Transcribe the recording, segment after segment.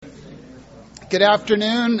Good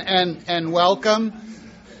afternoon and welcome.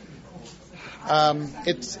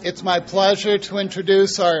 It's my pleasure to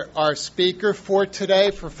introduce our speaker for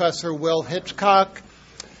today, Professor Will Hitchcock.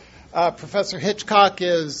 Professor Hitchcock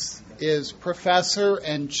is professor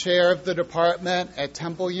and chair of the department at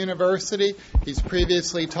Temple University. He's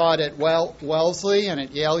previously taught at Wellesley and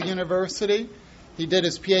at Yale University. He did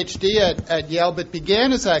his PhD at Yale, but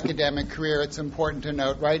began his academic career, it's important to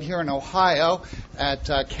note, right here in Ohio at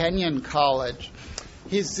Kenyon College.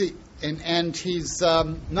 He's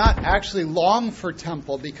not actually long for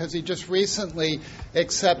Temple because he just recently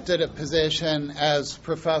accepted a position as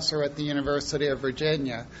professor at the University of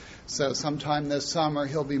Virginia. So sometime this summer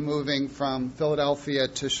he'll be moving from Philadelphia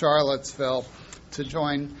to Charlottesville to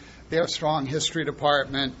join their strong history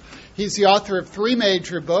department. He's the author of 3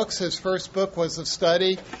 major books. His first book was a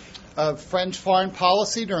study of French foreign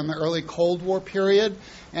policy during the early Cold War period,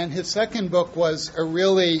 and his second book was a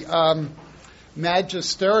really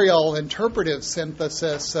magisterial interpretive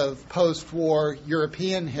synthesis of post-war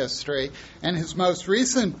European history. And his most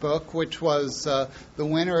recent book, which was the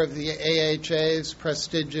winner of the AHA's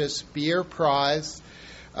prestigious Beer Prize,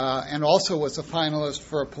 and also was a finalist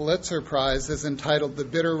for a Pulitzer Prize, is entitled The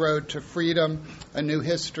Bitter Road to Freedom, A New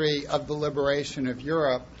History of the Liberation of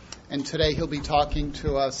Europe. And today he'll be talking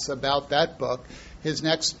to us about that book. His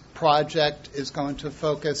next project is going to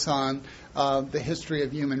focus on the history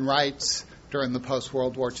of human rights during the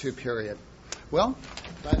post-World War II period. Will,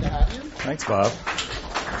 glad to have you. Thanks, Bob.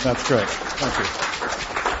 That's great. Thank you.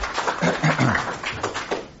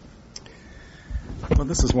 Well,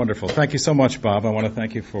 this is wonderful. Thank you so much, Bob. I want to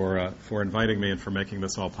thank you for inviting me and for making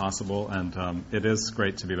this all possible. And it is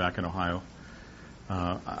great to be back in Ohio.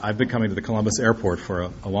 I've been coming to the Columbus airport for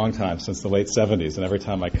a long time, since the late 70s. And every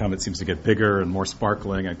time I come, it seems to get bigger and more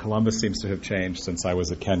sparkling. And Columbus seems to have changed since I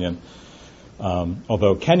was at Kenyon.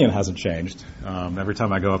 Although Kenyon hasn't changed. Every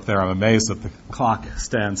time I go up there, I'm amazed that the clock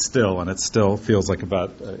stands still, and it still feels like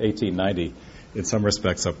about 1890 in some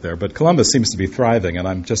respects up there. But Columbus seems to be thriving, and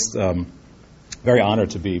I'm just very honored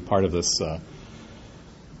to be part of this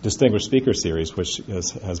distinguished speaker series, which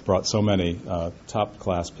has brought so many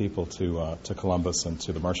top-class people to Columbus and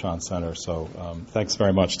to the Mershon Center. So thanks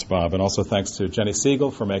very much to Bob, and also thanks to Jenny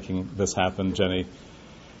Siegel for making this happen.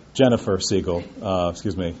 Jennifer Siegel,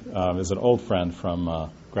 is an old friend from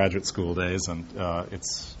graduate school days, and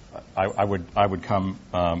I would come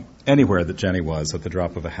anywhere that Jenny was at the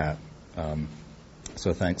drop of a hat.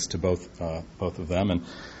 So thanks to both of them, and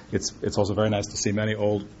it's also very nice to see many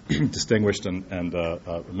old distinguished and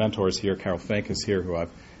mentors here. Carol Fink is here, who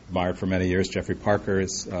I've admired for many years. Jeffrey Parker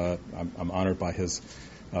is. I'm honored by his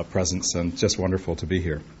presence, and just wonderful to be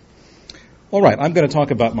here. All right, I'm going to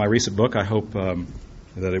talk about my recent book. I hope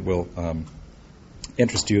that it will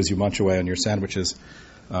interest you as you munch away on your sandwiches,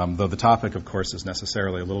 though the topic, of course, is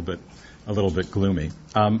necessarily a little bit gloomy.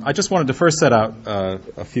 I just wanted to first set out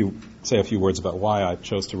say a few words about why I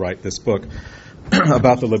chose to write this book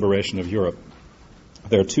about the liberation of Europe.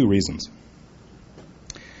 There are 2 reasons.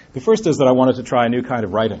 The first is that I wanted to try a new kind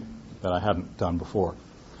of writing that I hadn't done before.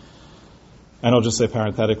 And I'll just say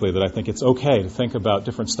parenthetically that I think it's okay to think about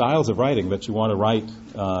different styles of writing that you want to write.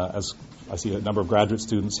 As I see a number of graduate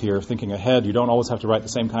students here thinking ahead, you don't always have to write the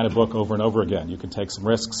same kind of book over and over again. You can take some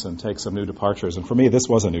risks and take some new departures. And for me, this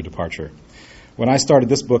was a new departure. When I started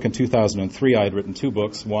this book in 2003, I had written 2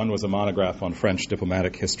 books. One was a monograph on French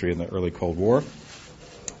diplomatic history in the early Cold War.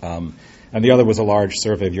 And the other was a large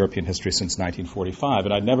survey of European history since 1945.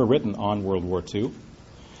 And I'd never written on World War II.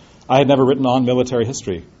 I had never written on military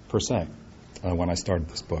history, per se, when I started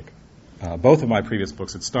this book. Both of my previous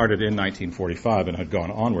books had started in 1945 and had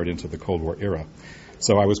gone onward into the Cold War era.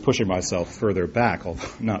 So I was pushing myself further back, although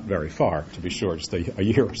not very far, to be sure, just a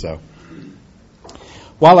year or so.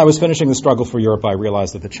 While I was finishing The Struggle for Europe, I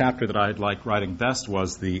realized that the chapter that I'd like writing best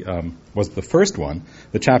was the first one,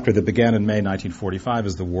 the chapter that began in May 1945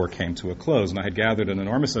 as the war came to a close. And I had gathered an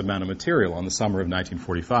enormous amount of material on the summer of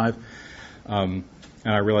 1945.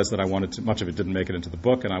 And I realized that much of it didn't make it into the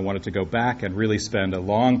book, and I wanted to go back and really spend a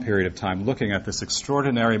long period of time looking at this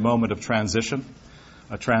extraordinary moment of transition,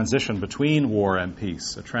 a transition between war and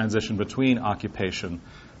peace, a transition between occupation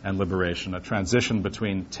and liberation, a transition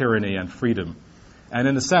between tyranny and freedom. And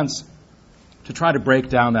in a sense, to try to break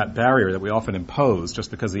down that barrier that we often impose just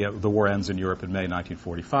because the war ends in Europe in May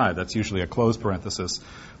 1945. That's usually a closed parenthesis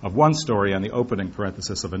of one story and the opening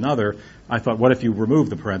parenthesis of another. I thought, what if you remove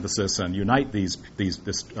the parenthesis and unite this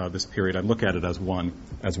period and look at it as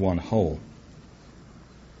one whole?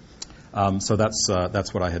 So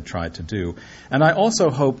that's what I had tried to do. And I also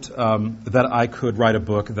hoped that I could write a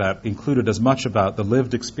book that included as much about the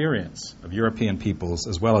lived experience of European peoples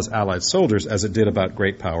as well as Allied soldiers as it did about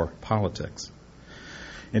great power politics.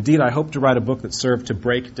 Indeed, I hope to write a book that served to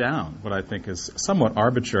break down what I think is a somewhat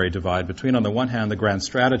arbitrary divide between, on the one hand, the grand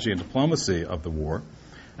strategy and diplomacy of the war,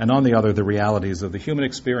 and on the other, the realities of the human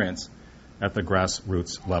experience at the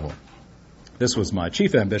grassroots level. This was my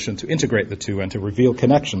chief ambition, to integrate the two and to reveal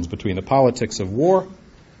connections between the politics of war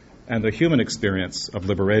and the human experience of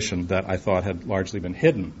liberation that I thought had largely been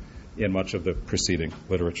hidden in much of the preceding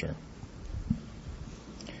literature.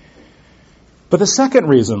 But the second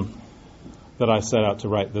reason that I set out to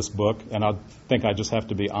write this book, and I think I just have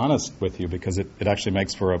to be honest with you because it actually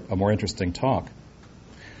makes for a more interesting talk.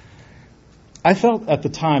 I felt at the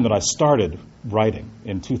time that I started writing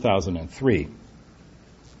in 2003,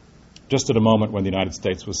 just at a moment when the United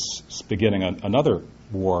States was beginning another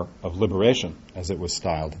war of liberation, as it was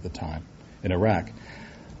styled at the time, in Iraq,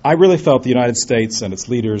 I really felt the United States and its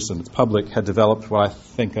leaders and its public had developed what I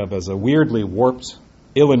think of as a weirdly warped,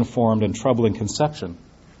 ill-informed, and troubling conception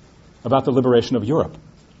about the liberation of Europe.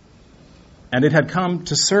 And it had come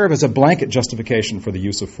to serve as a blanket justification for the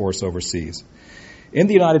use of force overseas. In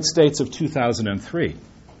the United States of 2003,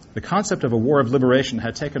 the concept of a war of liberation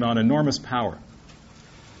had taken on enormous power.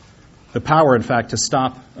 The power, in fact, to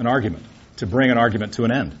stop an argument, to bring an argument to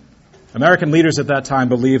an end. American leaders at that time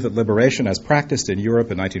believed that liberation, as practiced in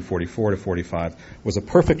Europe in 1944 to 45, was a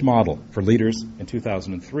perfect model for leaders in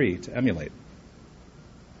 2003 to emulate.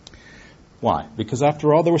 Why? Because,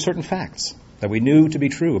 after all, there were certain facts that we knew to be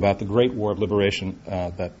true about the great war of liberation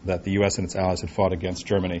that the U.S. and its allies had fought against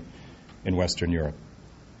Germany in Western Europe.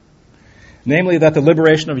 Namely, that the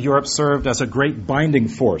liberation of Europe served as a great binding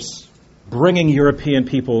force, bringing European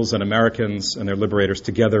peoples and Americans and their liberators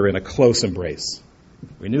together in a close embrace.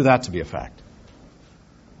 We knew that to be a fact.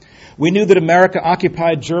 We knew that America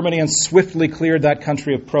occupied Germany and swiftly cleared that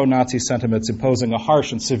country of pro-Nazi sentiments, imposing a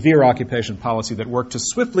harsh and severe occupation policy that worked to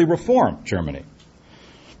swiftly reform Germany.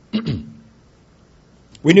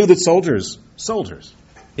 We knew that soldiers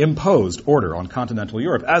imposed order on continental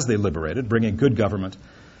Europe as they liberated, bringing good government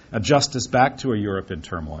and justice back to a Europe in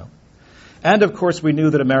turmoil. And, of course, we knew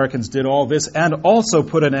that Americans did all this and also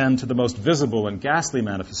put an end to the most visible and ghastly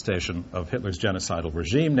manifestation of Hitler's genocidal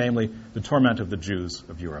regime, namely the torment of the Jews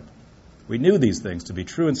of Europe. We knew these things to be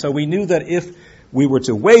true, and so we knew that if we were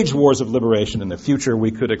to wage wars of liberation in the future,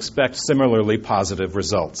 we could expect similarly positive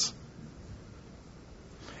results.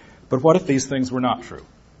 But what if these things were not true?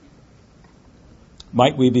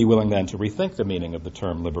 Might we be willing then to rethink the meaning of the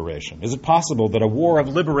term liberation? Is it possible that a war of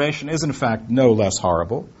liberation is in fact no less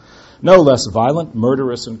horrible, no less violent,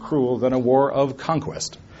 murderous, and cruel than a war of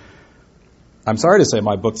conquest? I'm sorry to say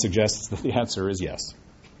my book suggests that the answer is yes.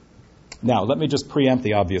 Now, let me just preempt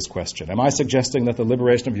the obvious question. Am I suggesting that the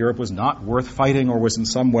liberation of Europe was not worth fighting or was in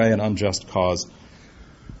some way an unjust cause?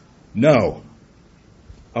 No,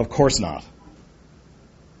 of course not.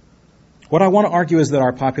 What I want to argue is that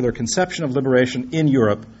our popular conception of liberation in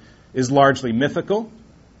Europe is largely mythical,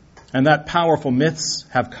 and that powerful myths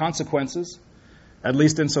have consequences, at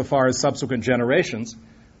least insofar as subsequent generations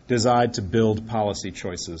decide to build policy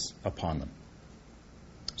choices upon them.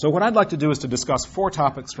 So what I'd like to do is to discuss 4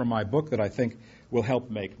 topics from my book that I think will help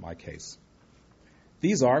make my case.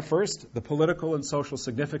 These are, first, the political and social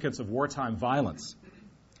significance of wartime violence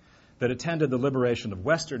that attended the liberation of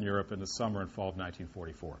Western Europe in the summer and fall of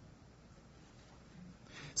 1944.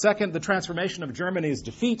 Second, the transformation of Germany's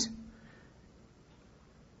defeat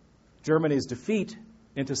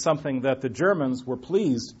into something that the Germans were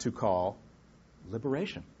pleased to call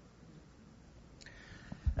liberation.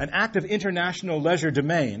 An act of international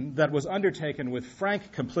legerdemain that was undertaken with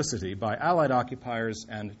frank complicity by Allied occupiers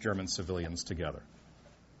and German civilians together.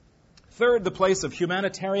 Third, the place of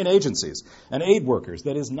humanitarian agencies and aid workers,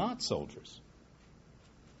 that is, not soldiers,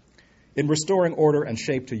 in restoring order and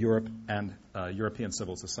shape to Europe and European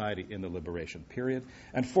civil society in the liberation period.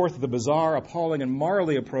 And fourth, the bizarre, appalling, and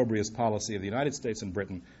morally opprobrious policy of the United States and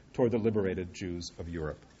Britain toward the liberated Jews of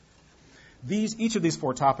Europe. Each of these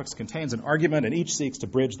 4 topics contains an argument, and each seeks to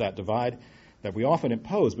bridge that divide that we often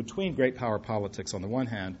impose between great power politics on the one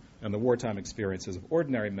hand and the wartime experiences of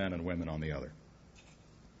ordinary men and women on the other.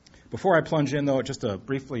 Before I plunge in, though, just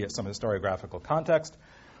briefly at some historiographical context,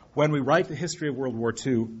 when we write the history of World War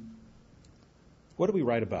II, what do we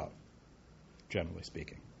write about, generally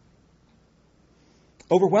speaking?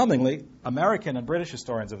 Overwhelmingly, American and British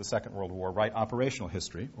historians of the Second World War write operational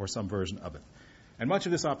history, or some version of it. And much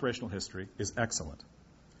of this operational history is excellent.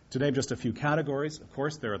 To name just a few categories, of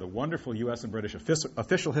course, there are the wonderful U.S. and British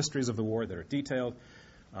official histories of the war that are detailed,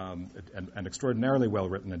 and extraordinarily well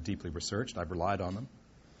written and deeply researched. I've relied on them.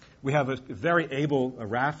 We have a very able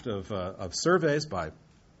raft of surveys by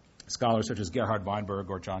scholars such as Gerhard Weinberg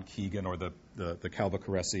or John Keegan or the Calva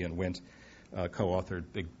Caresi and Wint co-authored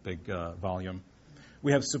big volume.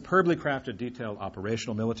 We have superbly crafted, detailed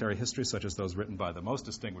operational military histories, such as those written by the most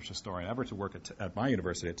distinguished historian ever to work at my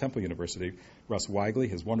university, at Temple University, Russ Weigley,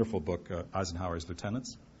 his wonderful book, Eisenhower's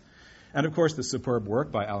Lieutenants. And, of course, the superb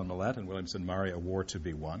work by Alan Millett and Williamson Murray, A War to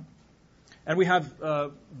be Won. And we have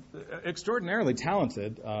extraordinarily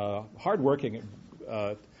talented, hardworking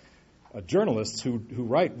journalists who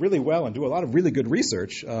write really well and do a lot of really good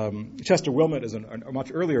research. Chester Wilmot is a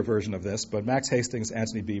much earlier version of this, but Max Hastings,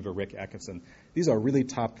 Anthony Beaver, Rick Atkinson, these are really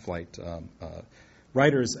top-flight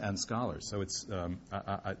writers and scholars. So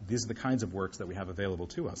these are the kinds of works that we have available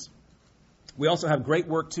to us. We also have great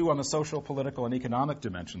work, too, on the social, political, and economic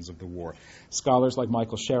dimensions of the war. Scholars like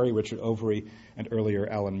Michael Sherry, Richard Overy, and earlier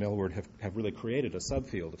Alan Millward have really created a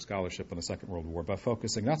subfield of scholarship on the Second World War by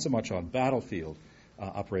focusing not so much on battlefield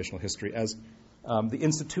operational history as the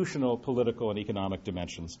institutional, political, and economic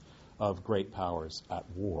dimensions of great powers at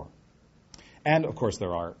war. And, of course,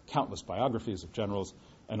 there are countless biographies of generals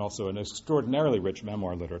and also an extraordinarily rich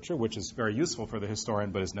memoir literature, which is very useful for the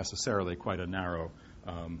historian but is necessarily quite a narrow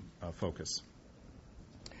focus.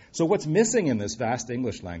 So what's missing in this vast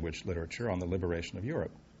English language literature on the liberation of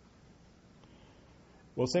Europe?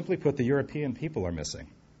 Well, simply put, the European people are missing,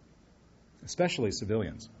 especially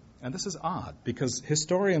civilians. And this is odd, because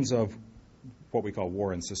historians of what we call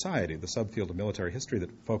war and society, the subfield of military history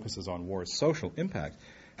that focuses on war's social impact,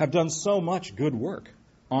 have done so much good work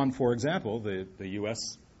on, for example, the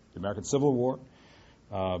U.S., the American Civil War,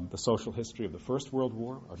 the social history of the First World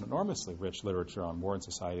War, an enormously rich literature on war and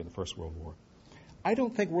society in the First World War. I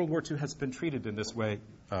don't think World War II has been treated in this way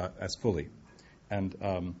as fully. And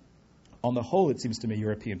on the whole, it seems to me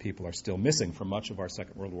European people are still missing from much of our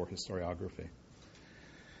Second World War historiography.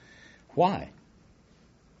 Why?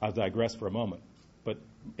 I'll digress for a moment, but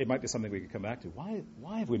it might be something we could come back to.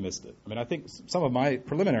 Why have we missed it? I mean, I think some of my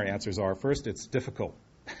preliminary answers are, first, it's difficult.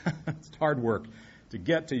 It's hard work to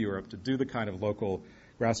get to Europe, to do the kind of local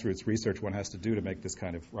grassroots research one has to do to make this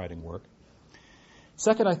kind of writing work.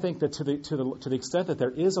 Second, I think that to the extent that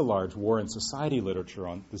there is a large war and society literature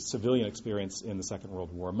on the civilian experience in the Second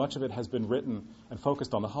World War, much of it has been written and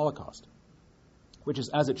focused on the Holocaust, which is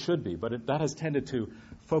as it should be, but that has tended to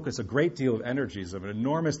focus a great deal of energies of an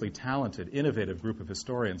enormously talented, innovative group of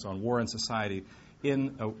historians on war and society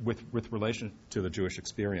with relation to the Jewish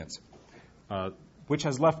experience, which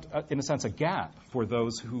has left, in a sense, a gap for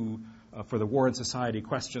those who, for the war and society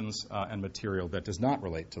questions and material that does not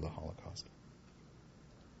relate to the Holocaust.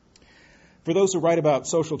 For those who write about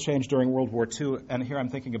social change during World War II, and here I'm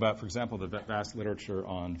thinking about, for example, the vast literature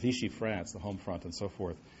on Vichy France, the home front, and so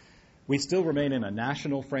forth, we still remain in a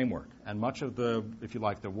national framework, and much of the, if you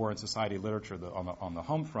like, the war and society literature on the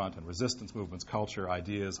home front and resistance movements, culture,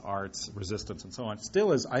 ideas, arts, resistance, and so on,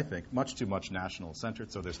 still is, I think, much too much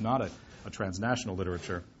national-centered, so there's not a transnational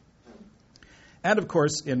literature. And, of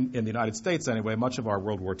course, in the United States, anyway, much of our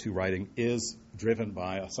World War II writing is driven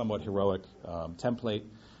by a somewhat heroic template,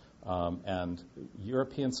 and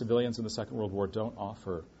European civilians in the Second World War don't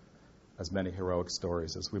offer as many heroic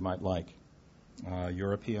stories as we might like.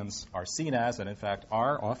 Europeans are seen as, and in fact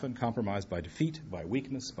are, often compromised by defeat, by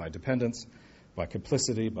weakness, by dependence, by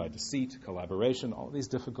complicity, by deceit, collaboration, all these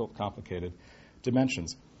difficult, complicated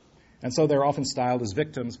dimensions. And so they're often styled as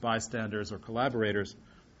victims, bystanders, or collaborators,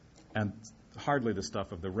 and hardly the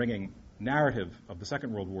stuff of the ringing narrative of the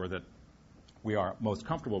Second World War that we are most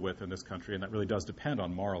comfortable with in this country, and that really does depend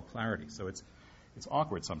on moral clarity. So it's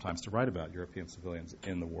awkward sometimes to write about European civilians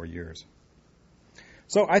in the war years.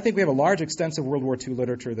 So I think we have a large, extensive World War II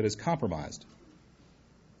literature that is compromised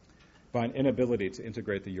by an inability to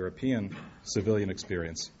integrate the European civilian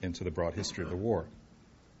experience into the broad history of the war.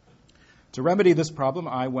 To remedy this problem,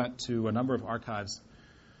 I went to a number of archives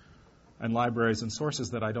and libraries and sources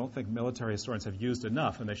that I don't think military historians have used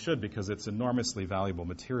enough, and they should, because it's enormously valuable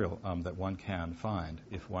material that one can find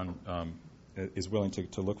if one is willing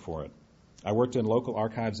to look for it. I worked in local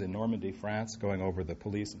archives in Normandy, France, going over the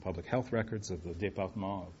police and public health records of the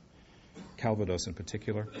Département of Calvados in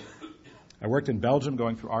particular. I worked in Belgium,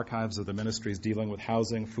 going through archives of the ministries dealing with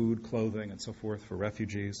housing, food, clothing, and so forth for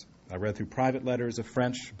refugees. I read through private letters of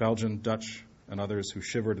French, Belgian, Dutch, and others who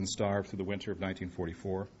shivered and starved through the winter of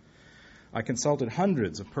 1944. I consulted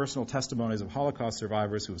hundreds of personal testimonies of Holocaust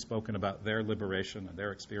survivors who have spoken about their liberation and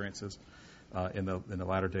their experiences in the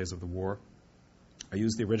latter days of the war. I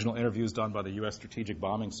used the original interviews done by the U.S. Strategic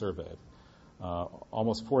Bombing Survey,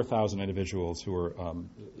 almost 4,000 individuals who were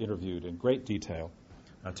interviewed in great detail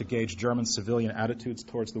to gauge German civilian attitudes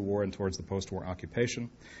towards the war and towards the post-war occupation.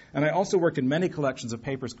 And I also worked in many collections of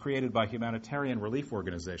papers created by humanitarian relief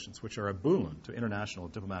organizations, which are a boon to international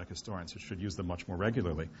diplomatic historians who should use them much more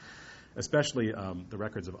regularly, especially the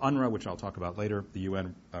records of UNRWA, which I'll talk about later, the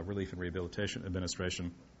UN Relief and Rehabilitation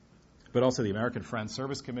Administration, but also the American Friends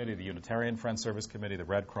Service Committee, the Unitarian Friends Service Committee, the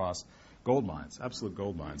Red Cross, gold mines, absolute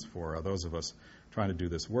gold mines for those of us trying to do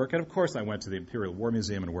this work. And, of course, I went to the Imperial War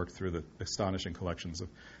Museum and worked through the astonishing collections of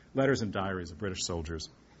letters and diaries of British soldiers.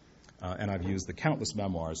 And I've used the countless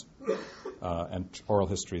memoirs and oral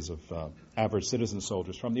histories of average citizen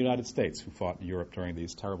soldiers from the United States who fought in Europe during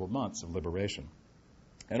these terrible months of liberation.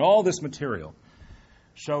 And all this material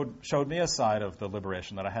showed me a side of the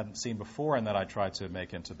liberation that I hadn't seen before and that I tried to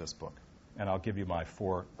make into this book. And I'll give you my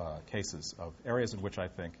 4 cases of areas in which I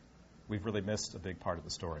think we've really missed a big part of the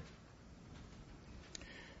story.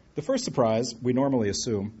 The first surprise, we normally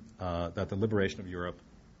assume that the liberation of Europe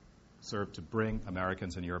served to bring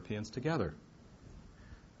Americans and Europeans together.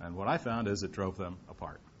 And what I found is it drove them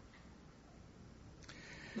apart.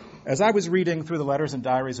 As I was reading through the letters and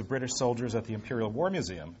diaries of British soldiers at the Imperial War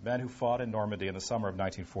Museum, men who fought in Normandy in the summer of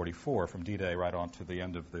 1944, from D-Day right on to the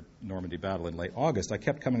end of the Normandy battle in late August, I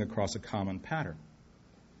kept coming across a common pattern.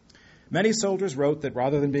 Many soldiers wrote that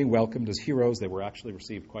rather than being welcomed as heroes, they were actually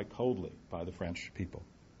received quite coldly by the French people.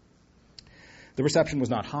 The reception was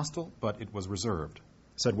not hostile, but it was reserved.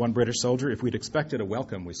 Said one British soldier, "If we'd expected a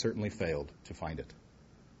welcome, we certainly failed to find it."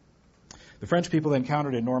 The French people they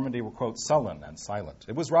encountered in Normandy were, quote, sullen and silent.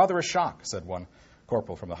 "It was rather a shock," said one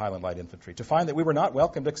corporal from the Highland Light Infantry, "to find that we were not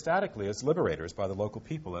welcomed ecstatically as liberators by the local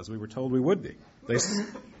people, as we were told we would be.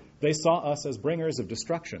 They saw us as bringers of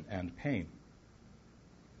destruction and pain."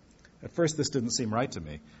 At first, this didn't seem right to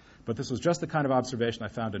me, but this was just the kind of observation I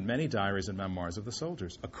found in many diaries and memoirs of the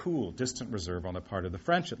soldiers, a cool, distant reserve on the part of the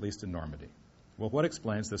French, at least in Normandy. Well, what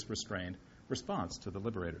explains this restrained response to the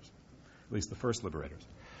liberators, at least the first liberators?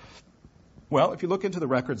 Well, if you look into the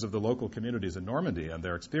records of the local communities in Normandy and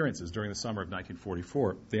their experiences during the summer of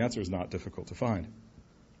 1944, the answer is not difficult to find.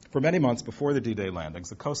 For many months before the D-Day landings,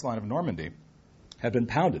 the coastline of Normandy had been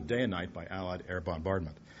pounded day and night by Allied air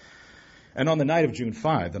bombardment. And on the night of June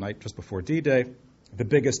 5, the night just before D-Day, the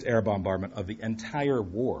biggest air bombardment of the entire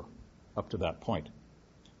war up to that point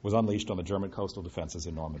was unleashed on the German coastal defenses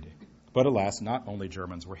in Normandy. But alas, not only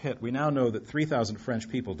Germans were hit. We now know that 3,000 French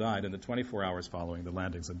people died in the 24 hours following the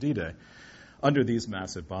landings of D-Day under these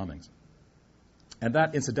massive bombings. And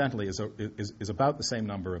that, incidentally, is about the same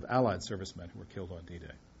number of Allied servicemen who were killed on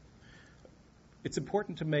D-Day. It's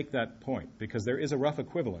important to make that point because there is a rough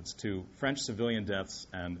equivalence to French civilian deaths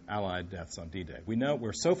and Allied deaths on D-Day. We know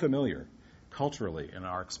we're so familiar culturally in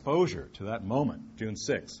our exposure to that moment, June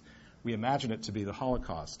 6th, we imagine it to be the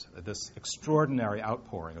Holocaust, this extraordinary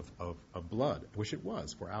outpouring of blood, which it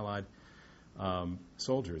was for Allied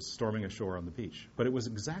soldiers storming ashore on the beach. But it was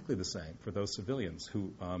exactly the same for those civilians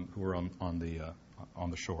who were on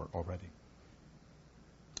the shore already.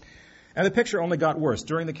 And the picture only got worse.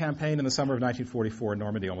 During the campaign in the summer of 1944 in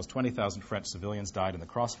Normandy, almost 20,000 French civilians died in the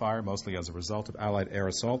crossfire, mostly as a result of Allied air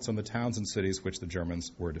assaults on the towns and cities which the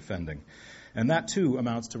Germans were defending. And that, too,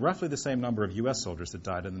 amounts to roughly the same number of U.S. soldiers that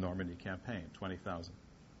died in the Normandy campaign, 20,000.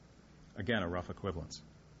 Again, a rough equivalence.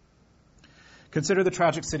 Consider the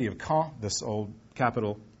tragic city of Caen, this old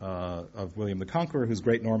capital of William the Conqueror, whose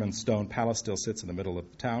great Norman stone palace still sits in the middle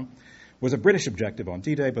of the town. Was a British objective on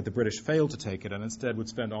D-Day, but the British failed to take it and instead would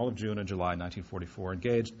spend all of June and July 1944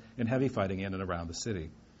 engaged in heavy fighting in and around the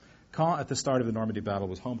city. Caen, at the start of the Normandy battle,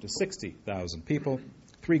 was home to 60,000 people,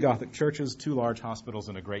 3 Gothic churches, 2 large hospitals,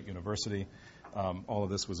 and a great university. All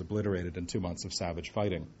of this was obliterated in 2 months of savage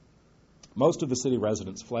fighting. Most of the city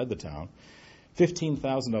residents fled the town.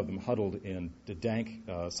 15,000 of them huddled in the dank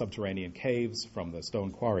subterranean caves from the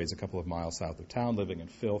stone quarries a couple of miles south of town, living in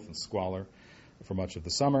filth and squalor for much of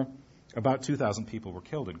the summer. About 2,000 people were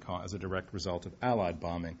killed in Caen as a direct result of Allied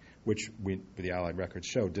bombing, which the Allied records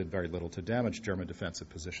show did very little to damage German defensive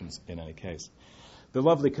positions in any case. The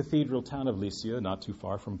lovely cathedral town of Lisieux, not too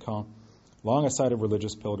far from Caen, long a site of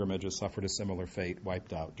religious pilgrimages, suffered a similar fate,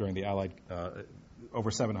 wiped out. During the Allied,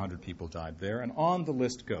 over 700 people died there, and on the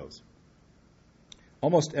list goes.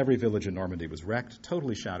 Almost every village in Normandy was wrecked,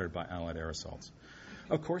 totally shattered by Allied air assaults.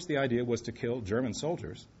 Of course, the idea was to kill German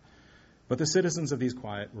soldiers, but the citizens of these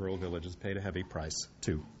quiet rural villages paid a heavy price,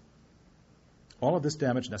 too. All of this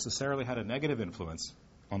damage necessarily had a negative influence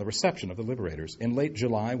on the reception of the liberators. In late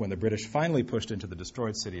July, when the British finally pushed into the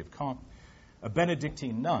destroyed city of Caen, a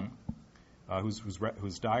Benedictine nun,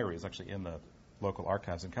 whose diary is actually in the local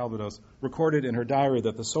archives in Calvados, recorded in her diary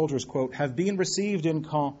that the soldiers, quote, have been received in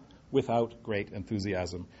Caen without great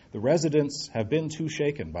enthusiasm. The residents have been too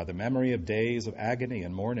shaken by the memory of days of agony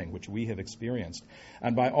and mourning which we have experienced,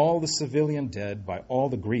 and by all the civilian dead, by all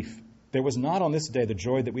the grief. There was not on this day the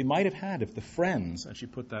joy that we might have had if the friends," and she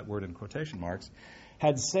put that word in quotation marks,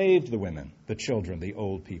 "had saved the women, the children, the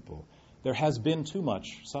old people. There has been too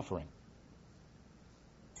much suffering."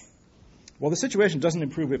 Well, the situation doesn't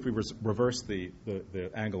improve if we reverse the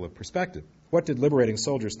angle of perspective. What did liberating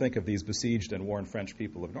soldiers think of these besieged and worn French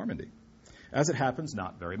people of Normandy? As it happens,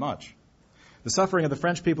 not very much. The suffering of the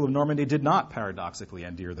French people of Normandy did not paradoxically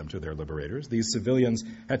endear them to their liberators. These civilians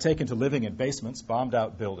had taken to living in basements,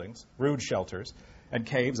 bombed-out buildings, rude shelters, and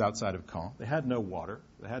caves outside of Caen. They had no water.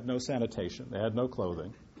 They had no sanitation. They had no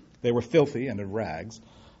clothing. They were filthy and in rags.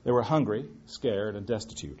 They were hungry, scared, and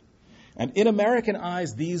destitute. And in American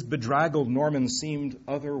eyes, these bedraggled Normans seemed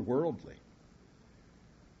otherworldly,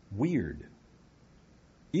 weird,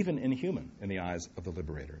 even inhuman in the eyes of the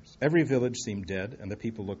liberators. Every village seemed dead, and the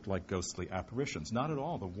people looked like ghostly apparitions. Not at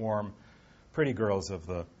all the warm, pretty girls of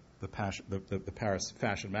the Paris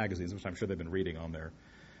fashion magazines, which I'm sure they've been reading on their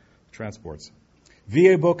transports.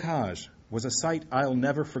 Villers-Bocage was a sight I'll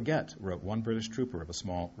never forget, wrote one British trooper of a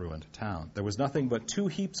small ruined town. There was nothing but 2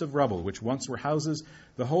 heaps of rubble, which once were houses.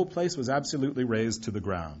 The whole place was absolutely razed to the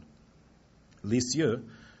ground. Lisieux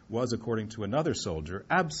was, according to another soldier,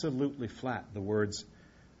 absolutely flat. The words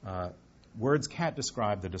can't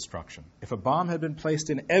describe the destruction. If a bomb had been placed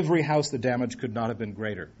in every house, the damage could not have been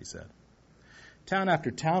greater, he said. Town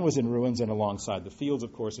after town was in ruins, and alongside the fields,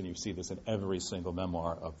 of course, and you see this in every single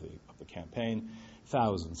memoir of the campaign,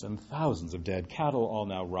 thousands and thousands of dead cattle, all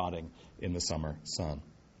now rotting in the summer sun.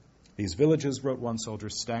 These villages, wrote one soldier,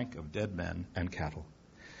 stank of dead men and cattle.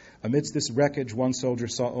 Amidst this wreckage, one soldier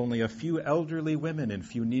saw only a few elderly women in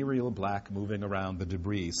funereal black moving around the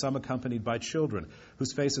debris, some accompanied by children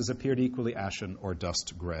whose faces appeared equally ashen or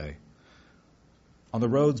dust gray. On the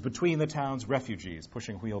roads between the towns, refugees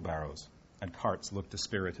pushing wheelbarrows and carts looked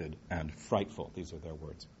dispirited and frightful. These are their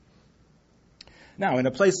words. Now, in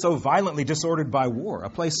a place so violently disordered by war, a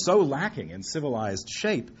place so lacking in civilized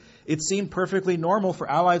shape, it seemed perfectly normal for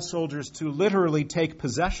Allied soldiers to literally take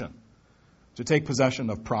possession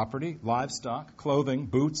of property, livestock, clothing,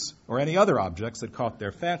 boots, or any other objects that caught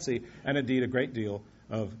their fancy, and indeed a great deal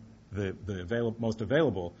of the most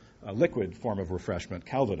available liquid form of refreshment,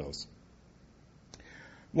 Calvados.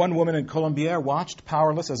 One woman in Colombière watched,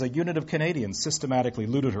 powerless, as a unit of Canadians systematically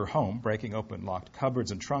looted her home, breaking open locked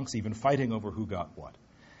cupboards and trunks, even fighting over who got what.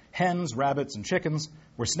 Hens, rabbits, and chickens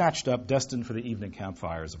were snatched up, destined for the evening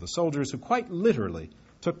campfires of the soldiers, who quite literally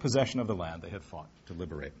took possession of the land they had fought to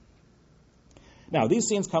liberate. Now, these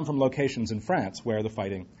scenes come from locations in France where the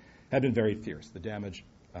fighting had been very fierce, the damage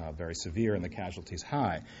very severe, and the casualties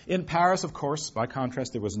high. In Paris, of course, by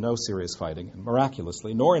contrast, there was no serious fighting,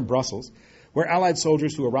 miraculously, nor in Brussels, where Allied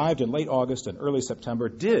soldiers who arrived in late August and early September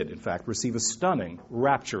did, in fact, receive a stunning,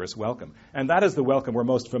 rapturous welcome. And that is the welcome we're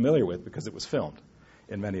most familiar with because it was filmed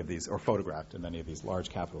in many of these, or photographed in many of these large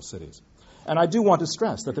capital cities. And I do want to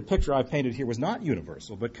stress that the picture I've painted here was not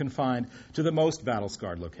universal, but confined to the most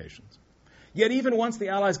battle-scarred locations. Yet even once the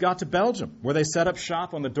Allies got to Belgium, where they set up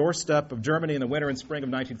shop on the doorstep of Germany in the winter and spring of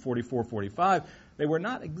 1944-45, they were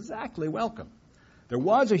not exactly welcome. There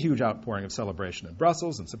was a huge outpouring of celebration in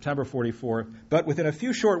Brussels in September 44, but within a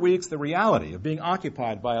few short weeks, the reality of being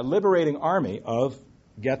occupied by a liberating army of,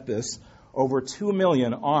 get this, over 2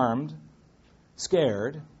 million armed,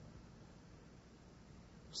 scared,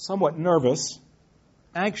 somewhat nervous,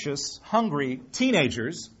 anxious, hungry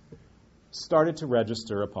teenagers started to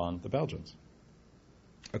register upon the Belgians.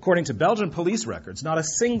 According to Belgian police records, not a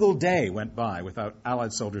single day went by without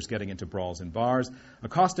Allied soldiers getting into brawls in bars,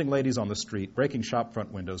 accosting ladies on the street, breaking shop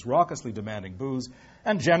front windows, raucously demanding booze,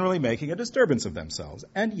 and generally making a disturbance of themselves.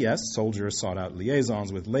 And yes, soldiers sought out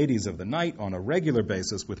liaisons with ladies of the night on a regular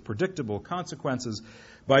basis with predictable consequences.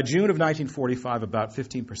 By June of 1945, about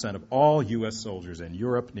 15% of all U.S. soldiers in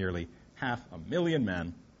Europe, nearly 500,000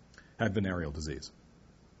 men, had venereal disease.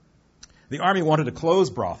 The Army wanted to close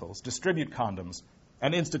brothels, distribute condoms,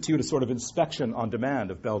 and institute a sort of inspection on demand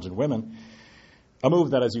of Belgian women, a move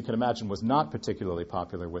that, as you can imagine, was not particularly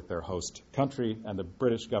popular with their host country, and the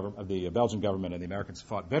Belgian government and the Americans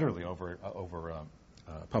fought bitterly over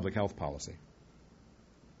public health policy.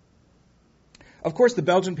 Of course, the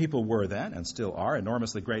Belgian people were then, and still are,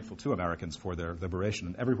 enormously grateful to Americans for their liberation.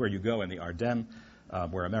 And everywhere you go in the Ardennes,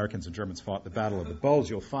 where Americans and Germans fought the Battle of the Bulge,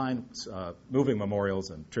 you'll find moving memorials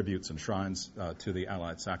and tributes and shrines to the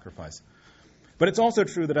Allied sacrifice. But it's also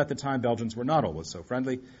true that at the time, Belgians were not always so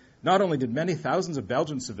friendly. Not only did many thousands of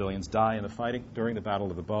Belgian civilians die in the fighting during the Battle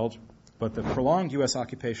of the Bulge, But the prolonged U.S.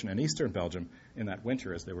 occupation in eastern Belgium in that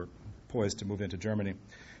winter, as they were poised to move into Germany,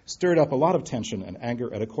 stirred up a lot of tension and anger,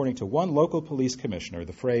 and according to one local police commissioner,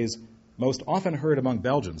 the phrase most often heard among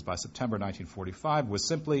Belgians by September 1945 was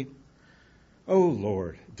simply, "Oh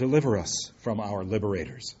Lord, deliver us from our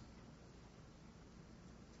liberators."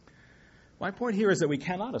 My point here is that we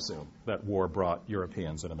cannot assume that war brought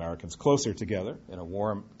Europeans and Americans closer together in a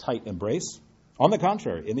warm, tight embrace. On the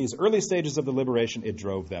contrary, in these early stages of the liberation, it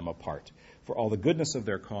drove them apart. For all the goodness of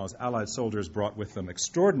their cause, Allied soldiers brought with them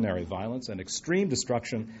extraordinary violence and extreme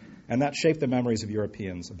destruction, and that shaped the memories of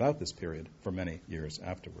Europeans about this period for many years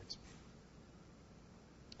afterwards.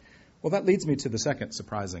 Well, that leads me to the second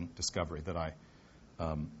surprising discovery that I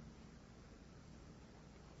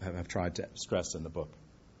have tried to stress in the book.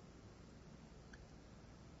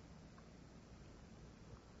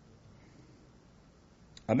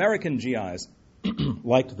 American GIs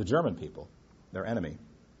liked the German people, their enemy,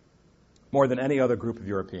 more than any other group of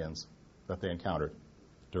Europeans that they encountered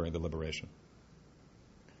during the liberation.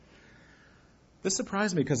 This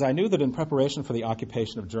surprised me because I knew that in preparation for the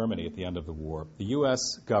occupation of Germany at the end of the war, the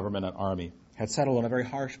U.S. government and army had settled on a very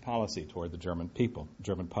harsh policy toward the German people,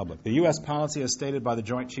 German public. The U.S. policy, as stated by the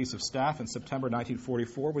Joint Chiefs of Staff in September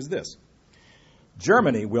 1944, was this: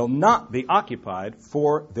 Germany will not be occupied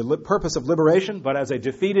for the purpose of liberation, but as a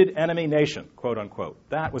defeated enemy nation, quote unquote.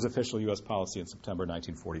 That was official U.S. policy in September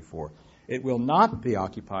 1944. It will not be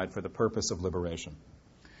occupied for the purpose of liberation.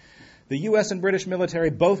 The U.S. and British military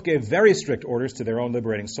both gave very strict orders to their own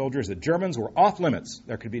liberating soldiers that Germans were off limits.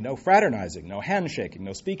 There could be no fraternizing, no handshaking,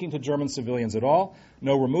 no speaking to German civilians at all,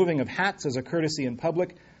 no removing of hats as a courtesy in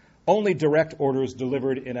public, only direct orders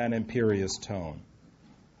delivered in an imperious tone.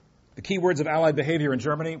 The key words of Allied behavior in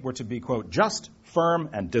Germany were to be, quote, just, firm,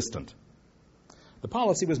 and distant. The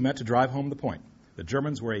policy was meant to drive home the point. The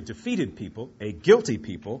Germans were a defeated people, a guilty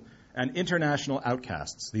people, and international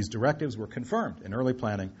outcasts. These directives were confirmed in early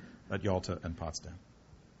planning at Yalta and Potsdam.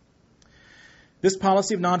 This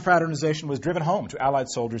policy of non-fraternization was driven home to Allied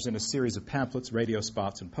soldiers in a series of pamphlets, radio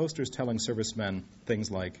spots, and posters telling servicemen things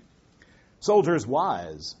like, "Soldiers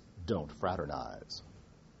wise, don't fraternize."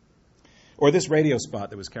 Or this radio spot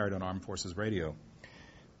that was carried on Armed Forces Radio.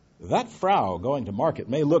 "That Frau going to market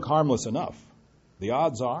may look harmless enough. The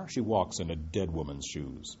odds are she walks in a dead woman's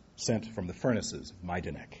shoes, sent from the furnaces of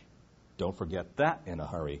Majdanek. Don't forget that in a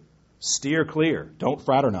hurry. Steer clear. Don't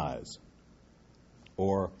fraternize."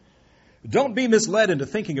 Or, "Don't be misled into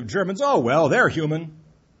thinking of Germans, oh, well, they're human.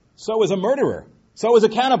 So is a murderer. So is a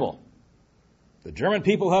cannibal. The German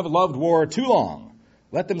people have loved war too long.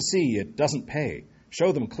 Let them see it doesn't pay.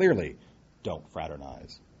 Show them clearly. Don't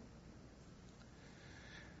fraternize."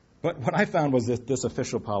 But what I found was that this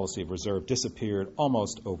official policy of reserve disappeared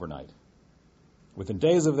almost overnight. Within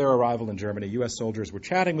days of their arrival in Germany, U.S. soldiers were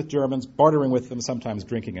chatting with Germans, bartering with them, sometimes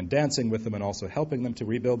drinking and dancing with them, and also helping them to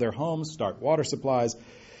rebuild their homes, start water supplies,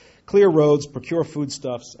 clear roads, procure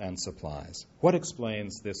foodstuffs and supplies. What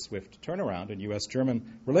explains this swift turnaround in U.S.-German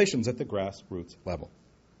relations at the grassroots level?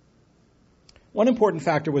 One important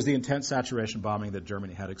factor was the intense saturation bombing that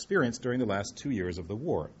Germany had experienced during the last 2 years of the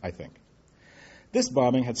war, I think. This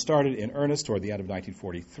bombing had started in earnest toward the end of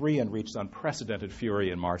 1943 and reached unprecedented fury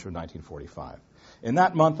in March of 1945. In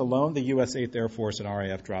that month alone, the U.S. 8th Air Force and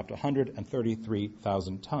RAF dropped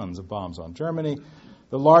 133,000 tons of bombs on Germany,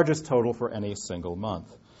 the largest total for any single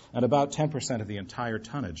month. And about 10% of the entire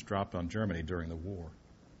tonnage dropped on Germany during the war.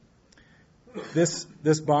 This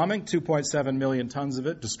bombing, 2.7 million tons of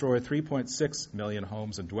it, destroyed 3.6 million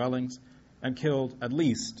homes and dwellings and killed at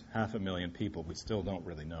least 500,000 people. We still don't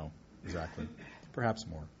really know exactly, perhaps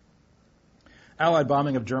more. Allied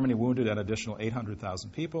bombing of Germany wounded an additional 800,000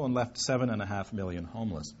 people and left 7.5 million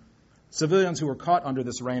homeless. Civilians who were caught under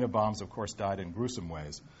this rain of bombs, of course, died in gruesome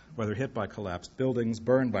ways, whether hit by collapsed buildings,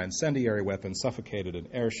 burned by incendiary weapons, suffocated in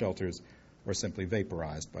air shelters, or simply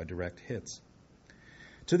vaporized by direct hits.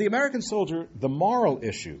 To the American soldier, the moral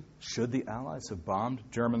issue, should the Allies have bombed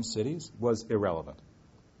German cities, was irrelevant.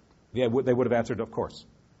 They would have answered, of course.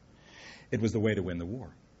 It was the way to win the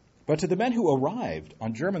war. But to the men who arrived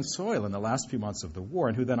on German soil in the last few months of the war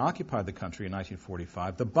and who then occupied the country in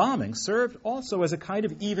 1945, the bombing served also as a kind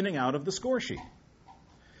of evening out of the score sheet.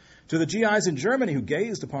 To the GIs in Germany who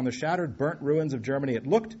gazed upon the shattered, burnt ruins of Germany, it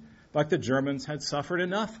looked like the Germans had suffered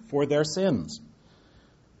enough for their sins.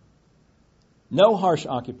 No harsh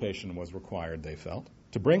occupation was required, they felt,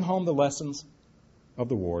 to bring home the lessons of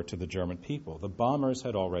the war to the German people. The bombers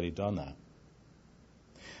had already done that.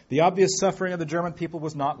 The obvious suffering of the German people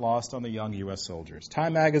was not lost on the young U.S. soldiers.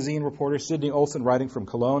 Time magazine reporter Sidney Olson, writing from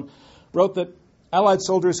Cologne, wrote that Allied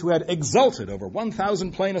soldiers who had exulted over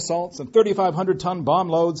 1,000 plane assaults and 3,500-ton bomb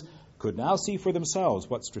loads could now see for themselves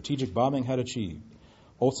what strategic bombing had achieved.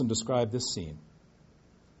 Olson described this scene.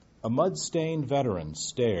 A mud-stained veteran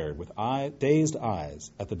stared with dazed eyes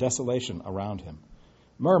at the desolation around him,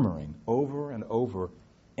 murmuring over and over,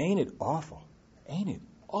 "Ain't it awful? Ain't it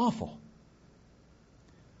awful?"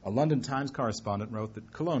 A London Times correspondent wrote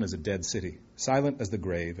that Cologne is a dead city, silent as the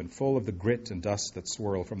grave and full of the grit and dust that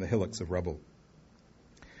swirl from the hillocks of rubble.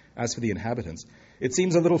 As for the inhabitants, it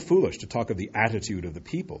seems a little foolish to talk of the attitude of the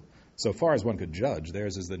people. So far as one could judge,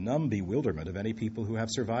 theirs is the numb bewilderment of any people who have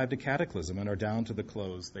survived a cataclysm and are down to the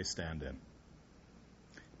clothes they stand in.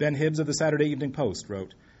 Ben Hibbs of the Saturday Evening Post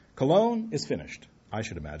wrote, "Cologne is finished, I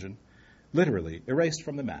should imagine, literally erased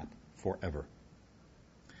from the map forever."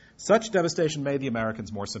 Such devastation made the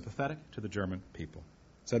Americans more sympathetic to the German people.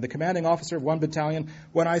 Said the commanding officer of one battalion,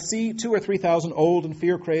 "When I see 2,000 or 3,000 old and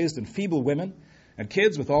fear-crazed and feeble women and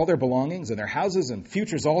kids with all their belongings and their houses and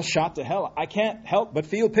futures all shot to hell, I can't help but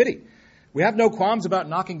feel pity. We have no qualms about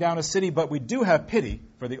knocking down a city, but we do have pity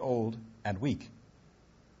for the old and weak."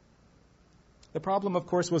 The problem, of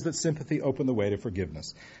course, was that sympathy opened the way to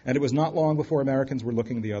forgiveness, and it was not long before Americans were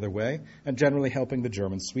looking the other way and generally helping the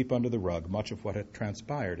Germans sweep under the rug much of what had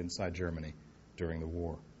transpired inside Germany during the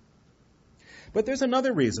war. But there's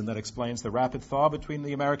another reason that explains the rapid thaw between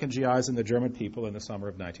the American GIs and the German people in the summer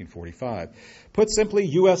of 1945. Put simply,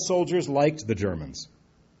 U.S. soldiers liked the Germans,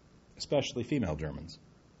 especially female Germans,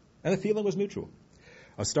 and the feeling was mutual.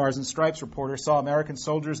 A Stars and Stripes reporter saw American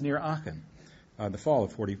soldiers near Aachen in the fall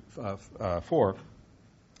of 1944,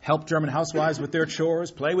 help German housewives with their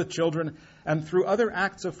chores, play with children, and through other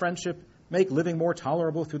acts of friendship, make living more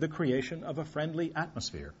tolerable through the creation of a friendly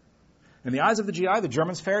atmosphere. In the eyes of the GI, the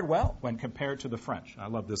Germans fared well when compared to the French. I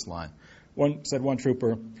love this line. One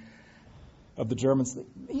trooper of the Germans,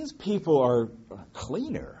 "These people are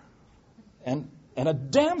cleaner and a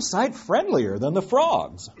damn sight friendlier than the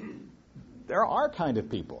frogs. They're our kind of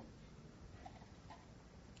people."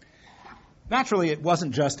 Naturally, it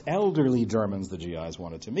wasn't just elderly Germans the GIs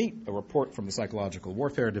wanted to meet. A report from the Psychological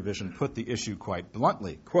Warfare Division put the issue quite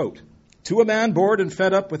bluntly. Quote, "To a man bored and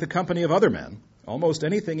fed up with the company of other men, almost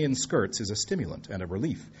anything in skirts is a stimulant and a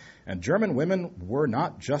relief. And German women were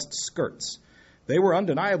not just skirts. They were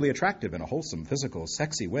undeniably attractive in a wholesome, physical,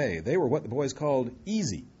 sexy way. They were what the boys called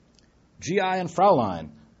easy. GI and Fraulein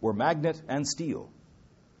were magnet and steel."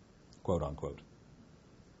 Quote, unquote.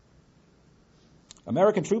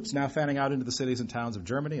 American troops, now fanning out into the cities and towns of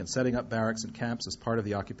Germany and setting up barracks and camps as part of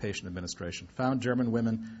the occupation administration, found German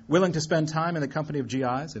women willing to spend time in the company of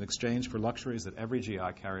GIs in exchange for luxuries that every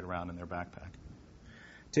GI carried around in their backpack.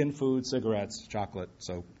 Tin food, cigarettes, chocolate,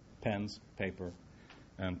 soap, pens, paper,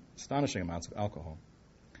 and astonishing amounts of alcohol.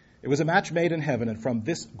 It was a match made in heaven, and from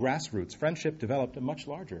this grassroots friendship developed a much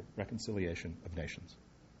larger reconciliation of nations.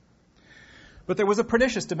 But there was a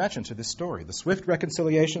pernicious dimension to this story. The swift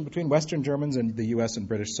reconciliation between Western Germans and the U.S. and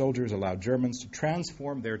British soldiers allowed Germans to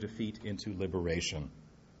transform their defeat into liberation.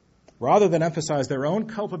 Rather than emphasize their own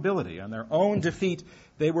culpability and their own defeat,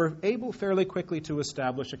 they were able fairly quickly to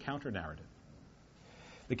establish a counter-narrative.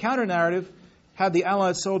 The counter-narrative had the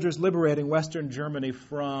Allied soldiers liberating Western Germany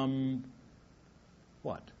from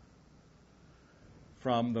what?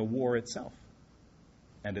 From the war itself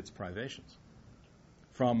and its privations,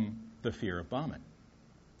 from the fear of bombing,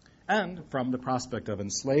 and from the prospect of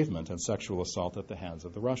enslavement and sexual assault at the hands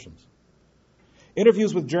of the Russians.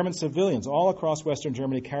 Interviews with German civilians all across Western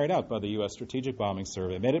Germany carried out by the U.S. Strategic Bombing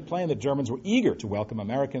Survey made it plain that Germans were eager to welcome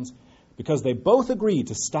Americans because they both agreed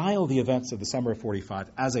to style the events of the summer of 45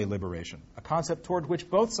 as a liberation, a concept toward which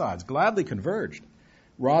both sides gladly converged,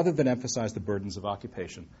 rather than emphasize the burdens of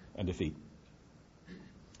occupation and defeat.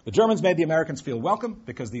 The Germans made the Americans feel welcome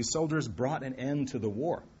because these soldiers brought an end to the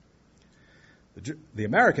war. The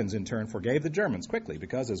Americans, in turn, forgave the Germans quickly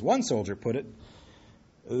because, as one soldier put it,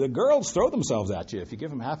 the girls throw themselves at you if you give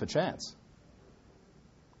them half a chance.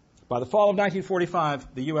 By the fall of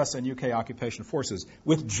 1945, the U.S. and U.K. occupation forces,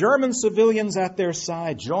 with German civilians at their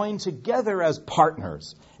side, joined together as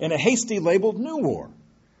partners in a hasty labeled new war.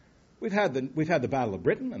 We've had the Battle of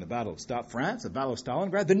Britain and the Battle of France, the Battle of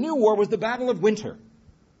Stalingrad. The new war was the Battle of Winter,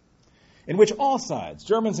 in which all sides,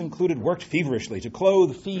 Germans included, worked feverishly to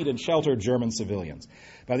clothe, feed, and shelter German civilians.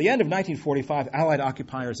 By the end of 1945, Allied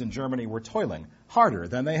occupiers in Germany were toiling harder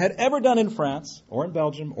than they had ever done in France, or in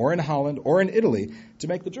Belgium, or in Holland, or in Italy to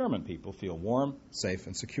make the German people feel warm, safe,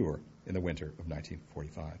 and secure in the winter of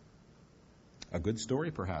 1945. A good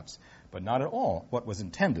story, perhaps, but not at all what was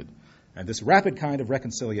intended. And this rapid kind of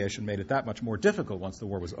reconciliation made it that much more difficult once the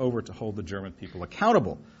war was over to hold the German people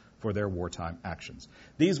accountable for their wartime actions.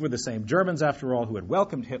 These were the same Germans, after all, who had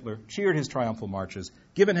welcomed Hitler, cheered his triumphal marches,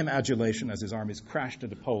 given him adulation as his armies crashed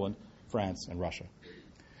into Poland, France, and Russia.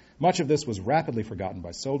 Much of this was rapidly forgotten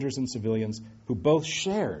by soldiers and civilians who both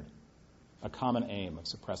shared a common aim of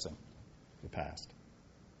suppressing the past.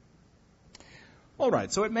 All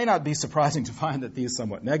right, so it may not be surprising to find that these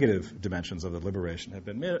somewhat negative dimensions of the liberation have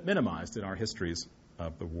been minimized in our histories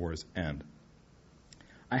of the war's end.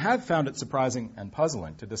 I have found it surprising and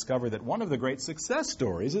puzzling to discover that one of the great success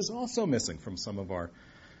stories is also missing from some of our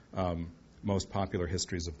most popular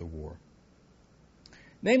histories of the war.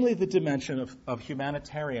 Namely, the dimension of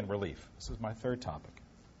humanitarian relief. This is my third topic.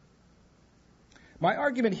 My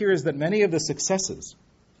argument here is that many of the successes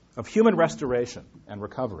of human restoration and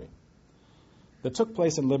recovery that took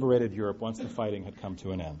place in liberated Europe once the fighting had come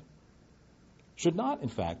to an end should not, in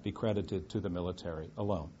fact, be credited to the military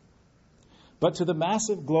alone, but to the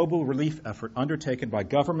massive global relief effort undertaken by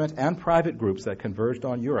government and private groups that converged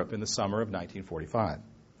on Europe in the summer of 1945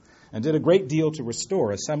 and did a great deal to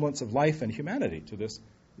restore a semblance of life and humanity to this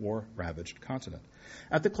war-ravaged continent.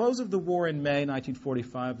 At the close of the war in May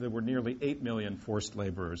 1945, there were nearly 8 million forced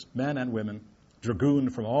laborers, men and women,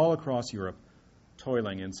 dragooned from all across Europe,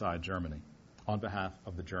 toiling inside Germany on behalf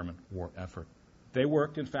of the German war effort. They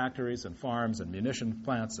worked in factories and farms and munition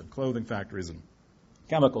plants and clothing factories and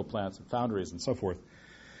chemical plants and foundries and so forth,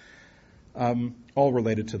 all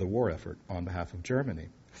related to the war effort on behalf of Germany.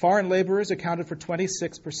 Foreign laborers accounted for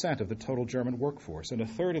 26% of the total German workforce, and a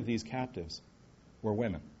third of these captives were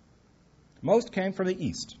women. Most came from the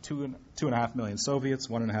East, 2.5 million Soviets,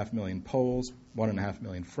 1.5 million Poles, 1.5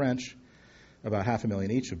 million French, about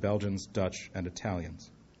 500,000 each of Belgians, Dutch, and Italians.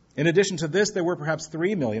 In addition to this, there were perhaps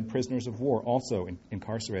 3 million prisoners of war also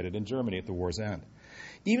incarcerated in Germany at the war's end.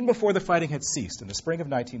 Even before the fighting had ceased in the spring of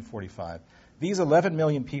 1945, these 11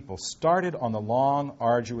 million people started on the long,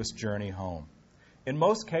 arduous journey home, in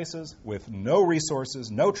most cases with no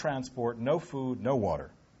resources, no transport, no food, no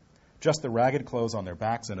water, just the ragged clothes on their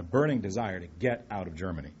backs and a burning desire to get out of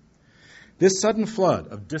Germany. This sudden flood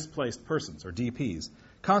of displaced persons, or DPs,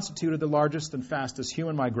 constituted the largest and fastest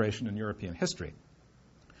human migration in European history,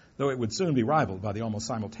 though it would soon be rivaled by the almost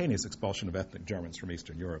simultaneous expulsion of ethnic Germans from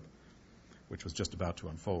Eastern Europe, which was just about to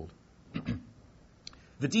unfold.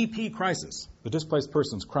 The DP crisis, the displaced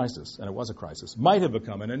persons crisis, and it was a crisis, might have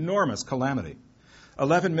become an enormous calamity.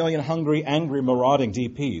 11 million hungry, angry, marauding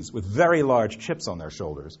DPs with very large chips on their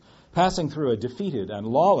shoulders, passing through a defeated and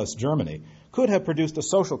lawless Germany, could have produced a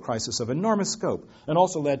social crisis of enormous scope and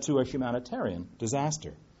also led to a humanitarian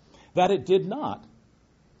disaster. That it did not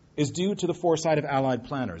is due to the foresight of Allied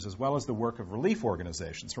planners as well as the work of relief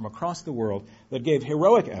organizations from across the world that gave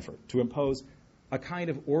heroic effort to impose a kind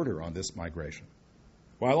of order on this migration,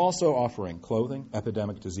 while also offering clothing,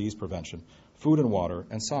 epidemic disease prevention, food and water,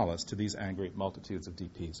 and solace to these angry multitudes of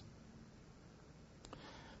DPs.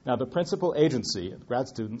 Now, the principal agency, grad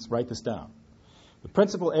students, write this down. The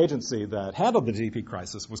principal agency that handled the DP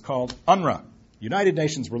crisis was called UNRWA, United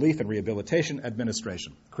Nations Relief and Rehabilitation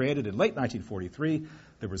Administration, created in late 1943,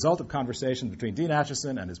 the result of conversations between Dean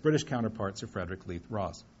Acheson and his British counterpart, Sir Frederick Leith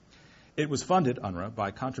Ross. It was funded, UNRWA,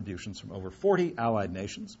 by contributions from over 40 Allied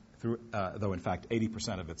nations, though in fact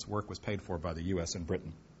 80% of its work was paid for by the U.S. and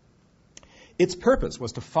Britain. Its purpose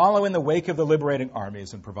was to follow in the wake of the liberating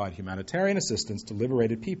armies and provide humanitarian assistance to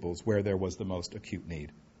liberated peoples where there was the most acute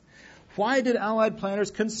need. Why did Allied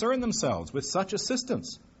planners concern themselves with such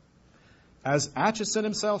assistance? As Acheson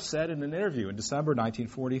himself said in an interview in December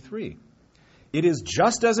 1943, it is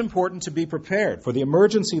just as important to be prepared for the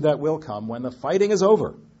emergency that will come when the fighting is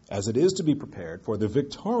over as it is to be prepared for the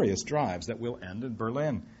victorious drives that will end in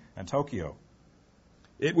Berlin and Tokyo.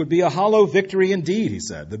 It would be a hollow victory indeed, he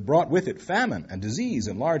said, that brought with it famine and disease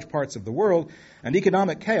in large parts of the world and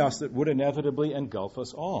economic chaos that would inevitably engulf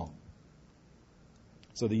us all.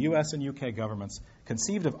 So the U.S. and U.K. governments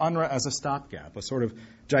conceived of UNRWA as a stopgap, a sort of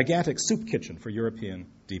gigantic soup kitchen for European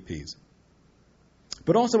DPs,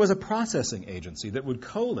 but also as a processing agency that would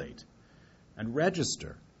collate and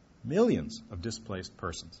register millions of displaced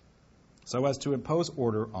persons so as to impose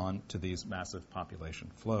order on to these massive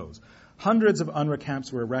population flows. Hundreds of UNRWA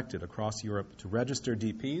camps were erected across Europe to register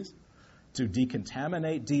DPs, to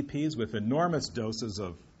decontaminate DPs with enormous doses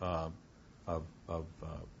of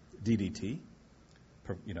DDT,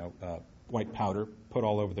 white powder put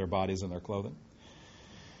all over their bodies and their clothing,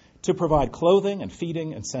 to provide clothing and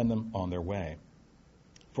feeding and send them on their way.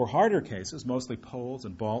 For harder cases, mostly Poles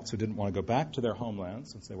and Balts who didn't want to go back to their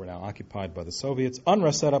homelands since they were now occupied by the Soviets,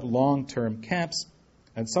 UNRWA set up long-term camps,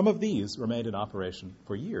 and some of these remained in operation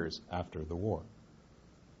for years after the war.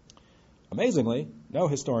 Amazingly, no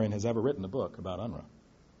historian has ever written a book about UNRWA.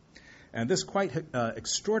 And this quite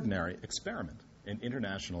extraordinary experiment in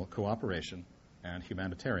international cooperation and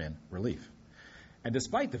humanitarian relief And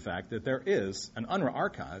despite the fact that there is an UNRWA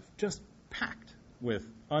archive just packed with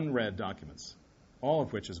unread documents, all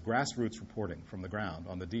of which is grassroots reporting from the ground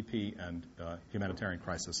on the DP and humanitarian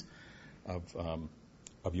crisis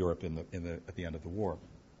of Europe at the end of the war.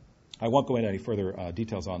 I won't go into any further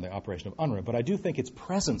details on the operation of UNRWA, but I do think its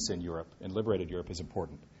presence in Europe, in liberated Europe, is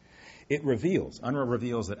important. UNRWA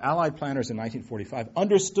reveals that Allied planners in 1945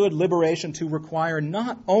 understood liberation to require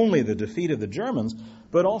not only the defeat of the Germans,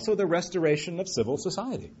 but also the restoration of civil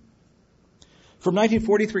society. From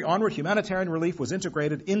 1943 onward, humanitarian relief was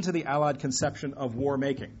integrated into the Allied conception of war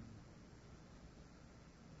making.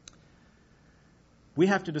 We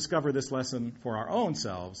have to discover this lesson for our own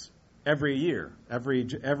selves every year. Every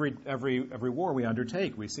war we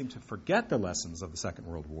undertake, we seem to forget the lessons of the Second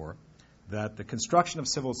World War, that the construction of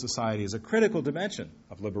civil society is a critical dimension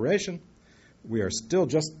of liberation. We are still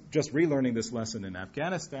just relearning this lesson in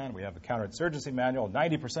Afghanistan. We have a counterinsurgency manual,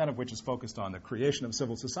 90% of which is focused on the creation of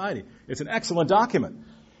civil society. It's an excellent document.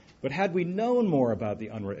 But had we known more about the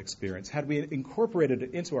UNRWA experience, had we incorporated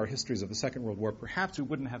it into our histories of the Second World War, perhaps we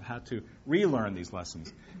wouldn't have had to relearn these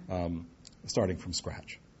lessons starting from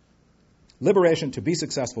scratch. Liberation, to be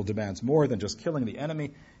successful, demands more than just killing the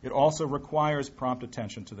enemy. It also requires prompt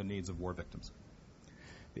attention to the needs of war victims.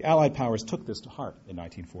 The Allied powers took this to heart in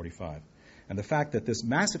 1945. And the fact that this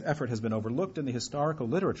massive effort has been overlooked in the historical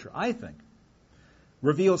literature, I think,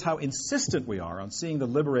 reveals how insistent we are on seeing the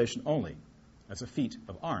liberation only as a feat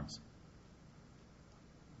of arms.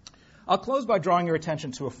 I'll close by drawing your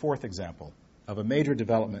attention to a fourth example of a major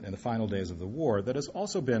development in the final days of the war that has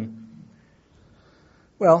also been,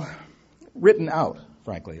 written out,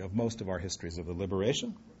 frankly, of most of our histories of the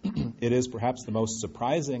liberation. It is perhaps the most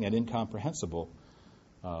surprising and incomprehensible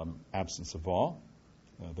absence of all.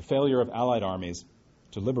 The failure of Allied armies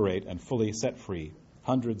to liberate and fully set free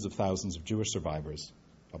hundreds of thousands of Jewish survivors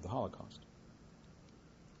of the Holocaust.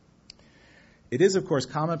 It is, of course,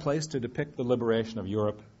 commonplace to depict the liberation of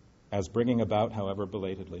Europe as bringing about, however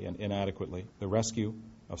belatedly and inadequately, the rescue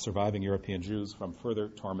of surviving European Jews from further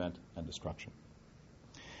torment and destruction.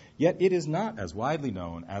 Yet it is not as widely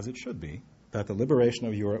known as it should be that the liberation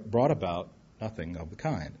of Europe brought about nothing of the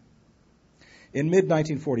kind. In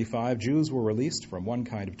mid-1945, Jews were released from one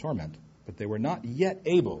kind of torment, but they were not yet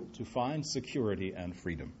able to find security and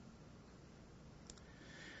freedom.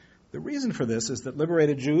 The reason for this is that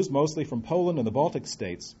liberated Jews, mostly from Poland and the Baltic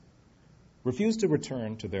states, refused to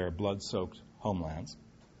return to their blood-soaked homelands,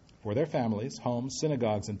 for their families, homes,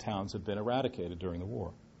 synagogues, and towns had been eradicated during the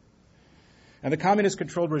war. And the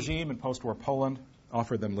communist-controlled regime in post-war Poland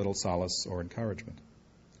offered them little solace or encouragement.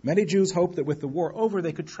 Many Jews hoped that with the war over,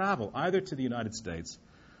 they could travel either to the United States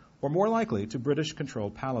or, more likely, to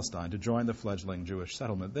British-controlled Palestine to join the fledgling Jewish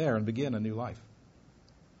settlement there and begin a new life.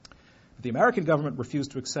 But the American government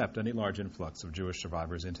refused to accept any large influx of Jewish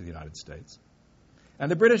survivors into the United States.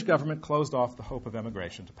 And the British government closed off the hope of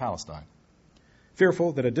emigration to Palestine,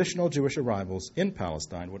 fearful that additional Jewish arrivals in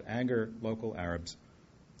Palestine would anger local Arabs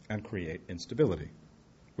and create instability,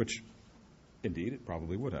 which, indeed, it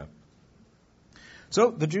probably would have. So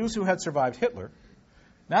the Jews who had survived Hitler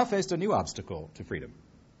now faced a new obstacle to freedom,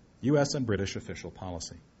 U.S. and British official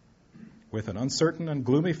policy. With an uncertain and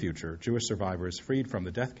gloomy future, Jewish survivors freed from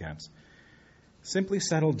the death camps simply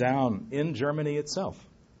settled down in Germany itself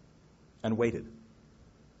and waited.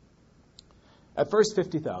 At first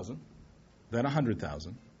 50,000, then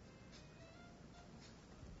 100,000.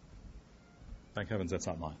 Thank heavens that's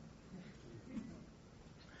not mine.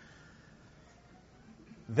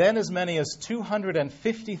 Then as many as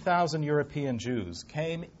 250,000 European Jews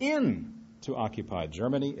came in to occupied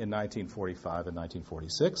Germany in 1945 and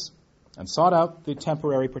 1946 and sought out the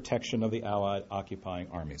temporary protection of the Allied occupying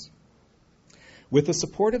armies. With the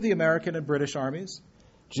support of the American and British armies,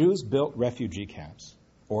 Jews built refugee camps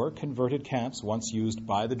or converted camps once used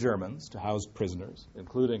by the Germans to house prisoners,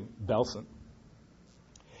 including Belsen.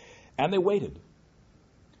 And they waited.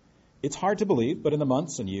 It's hard to believe, but in the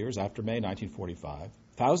months and years after May 1945,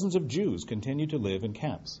 thousands of Jews continued to live in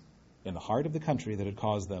camps in the heart of the country that had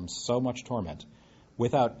caused them so much torment,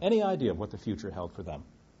 without any idea of what the future held for them.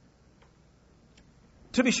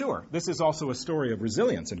 To be sure, this is also a story of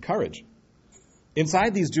resilience and courage.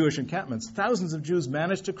 Inside these Jewish encampments, thousands of Jews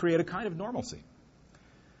managed to create a kind of normalcy.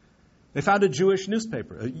 They founded Yiddish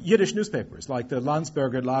newspapers like the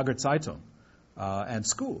Landsberger Lager Zeitung, and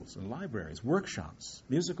schools and libraries, workshops,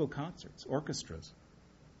 musical concerts, orchestras.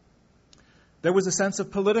 There was a sense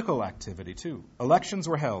of political activity, too. Elections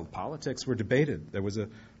were held. Politics were debated. There was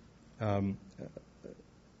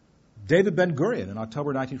David Ben-Gurion in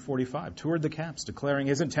October 1945 toured the camps, declaring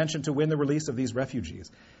his intention to win the release of these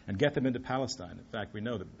refugees and get them into Palestine. In fact, we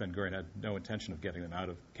know that Ben-Gurion had no intention of getting them out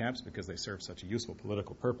of camps because they served such a useful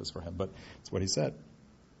political purpose for him, but it's what he said.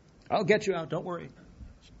 I'll get you out, don't worry.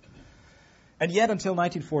 And yet, until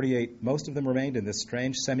 1948, most of them remained in this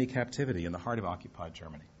strange semi-captivity in the heart of occupied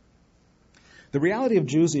Germany. The reality of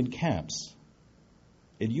Jews in camps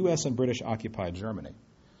in U.S. and British occupied Germany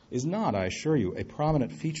is not, I assure you, a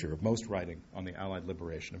prominent feature of most writing on the Allied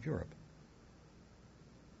liberation of Europe.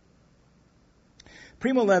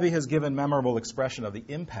 Primo Levi has given memorable expression of the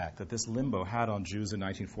impact that this limbo had on Jews in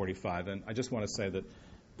 1945, and I just want to say that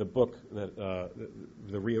the book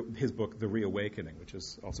his book, The Reawakening, which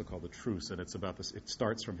is also called The Truce, and it's about this. It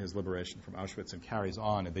starts from his liberation from Auschwitz and carries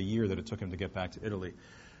on in the year that it took him to get back to Italy.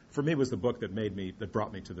 For me, was the book that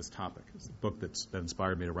brought me to this topic. It's the book that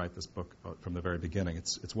inspired me to write this book from the very beginning.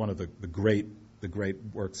 It's one of the great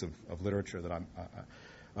works of literature that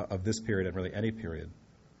of this period and really any period.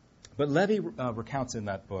 But Levi recounts in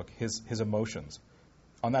that book his emotions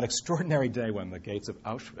on that extraordinary day when the gates of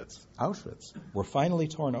Auschwitz were finally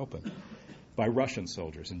torn open by Russian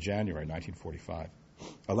soldiers in January 1945,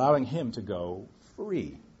 allowing him to go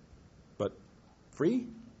free. But free?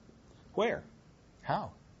 Where?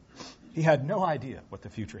 How? He had no idea what the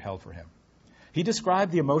future held for him. He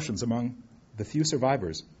described the emotions among the few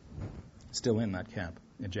survivors still in that camp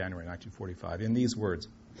in January 1945 in these words.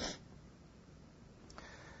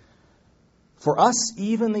 For us,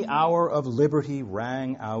 even the hour of liberty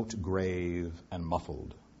rang out grave and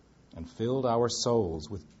muffled, and filled our souls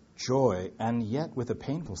with joy and yet with a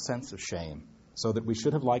painful sense of shame, so that we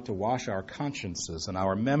should have liked to wash our consciences and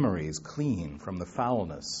our memories clean from the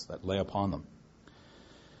foulness that lay upon them.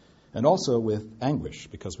 And also with anguish,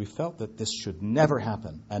 because we felt that this should never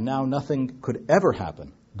happen, and now nothing could ever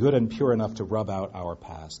happen, good and pure enough to rub out our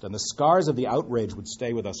past, and the scars of the outrage would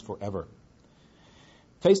stay with us forever.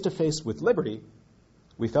 Face to face with liberty,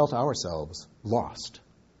 we felt ourselves lost,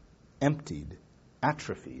 emptied,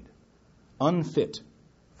 atrophied, unfit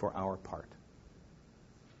for our part.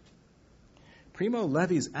 Primo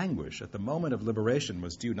Levi's anguish at the moment of liberation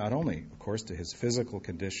was due not only, of course, to his physical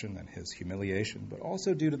condition and his humiliation, but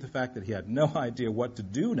also due to the fact that he had no idea what to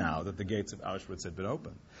do now that the gates of Auschwitz had been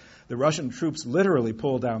opened. The Russian troops literally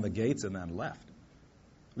pulled down the gates and then left,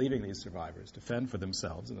 leaving these survivors to fend for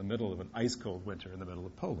themselves in the middle of an ice-cold winter in the middle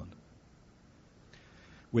of Poland,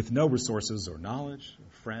 with no resources or knowledge,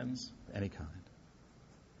 or friends of any kind.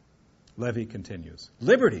 Levi continues,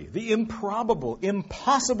 liberty, the improbable,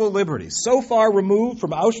 impossible liberty, so far removed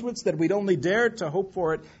from Auschwitz that we'd only dared to hope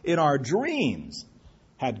for it in our dreams,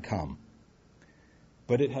 had come.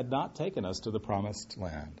 But it had not taken us to the promised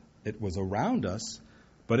land. It was around us,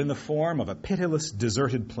 but in the form of a pitiless,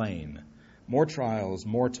 deserted plain. More trials,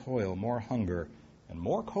 more toil, more hunger, and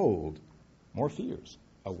more cold, more fears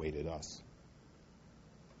awaited us.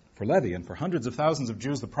 For Levi and for hundreds of thousands of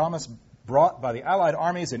Jews, the promise brought by the Allied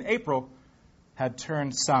armies in April had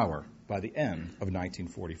turned sour by the end of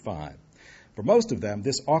 1945. For most of them,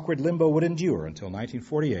 this awkward limbo would endure until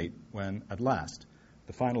 1948, when, at last,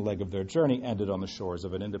 the final leg of their journey ended on the shores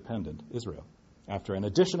of an independent Israel, after an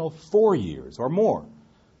additional 4 years or more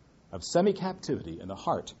of semi-captivity in the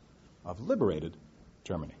heart of liberated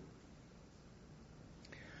Germany.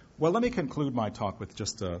 Well, let me conclude my talk with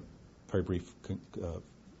just a very brief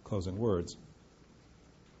closing words.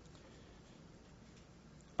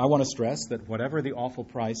 I want to stress that whatever the awful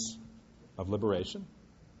price of liberation,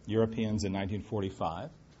 Europeans in 1945,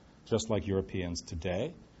 just like Europeans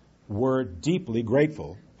today, were deeply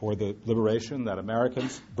grateful for the liberation that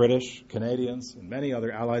Americans, British, Canadians, and many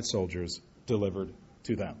other Allied soldiers delivered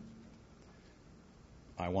to them.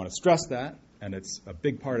 I want to stress that, and it's a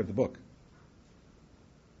big part of the book.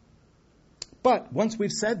 But once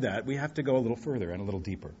we've said that, we have to go a little further and a little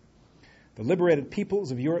deeper. The liberated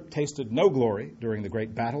peoples of Europe tasted no glory during the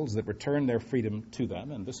great battles that returned their freedom to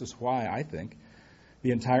them, and this is why I think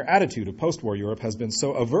the entire attitude of post-war Europe has been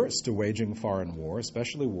so averse to waging foreign war,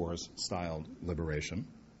 especially wars styled liberation.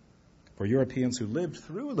 For Europeans who lived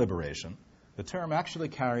through liberation, the term actually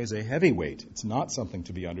carries a heavy weight. It's not something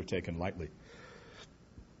to be undertaken lightly.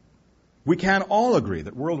 We can all agree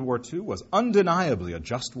that World War II was undeniably a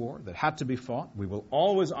just war that had to be fought. We will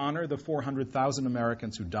always honor the 400,000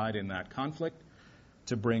 Americans who died in that conflict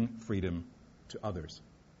to bring freedom to others.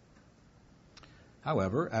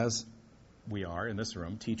 However, as we are in this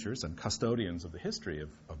room teachers and custodians of the history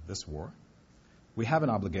of this war, we have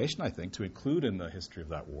an obligation, I think, to include in the history of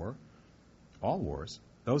that war, all wars,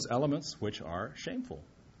 those elements which are shameful,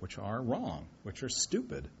 which are wrong, which are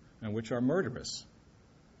stupid, and which are murderous.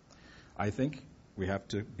 I think We have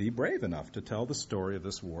to be brave enough to tell the story of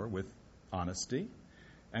this war with honesty,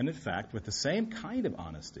 and in fact with the same kind of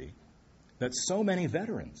honesty that so many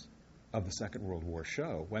veterans of the Second World War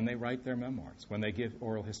show when they write their memoirs, when they give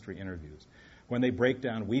oral history interviews, when they break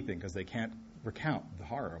down weeping because they can't recount the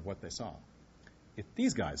horror of what they saw. If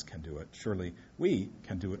these guys can do it, surely we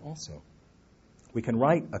can do it also. We can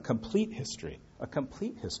write a complete history of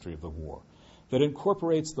the war that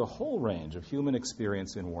incorporates the whole range of human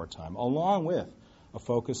experience in wartime, along with a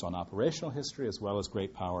focus on operational history as well as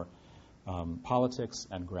great power politics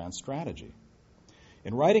and grand strategy.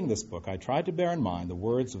 In writing this book, I tried to bear in mind the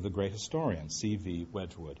words of the great historian C.V.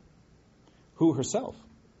 Wedgwood, who herself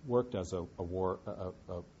worked as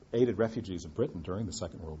aided refugees in Britain during the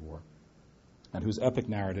Second World War, and whose epic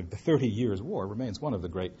narrative, The 30 Years' War, remains one of the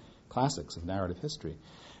great classics of narrative history.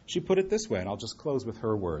 She put it this way, and I'll just close with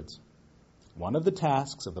her words. One of the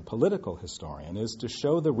tasks of the political historian is to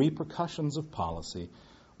show the repercussions of policy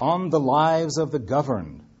on the lives of the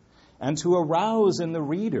governed, and to arouse in the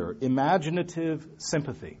reader imaginative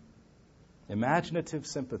sympathy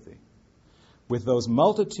with those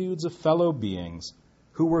multitudes of fellow beings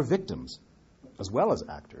who were victims, as well as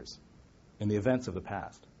actors, in the events of the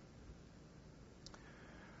past.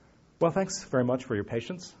 Well, thanks very much for your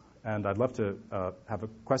patience, and I'd love to have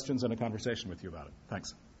questions and a conversation with you about it.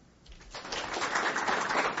 Thanks.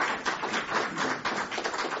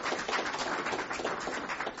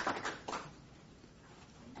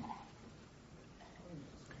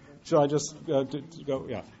 Should I just go?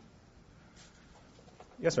 Yeah.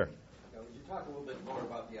 Yes, sir. Would you talk a little bit more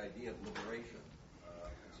about the idea of liberation?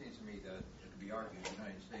 It seems to me that it could be argued the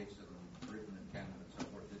United States and Britain and Canada and so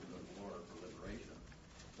forth didn't go to war for liberation,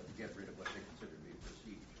 but to get rid of what they consider to be a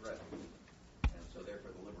perceived threat. And so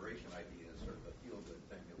therefore the liberation idea is sort of a feel-good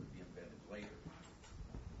thing that would be invented later.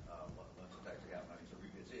 Once it's actually happening.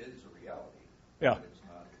 It is a reality, yeah. But it's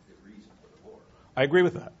not the reason for the war. I agree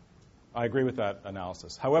with that. I agree with that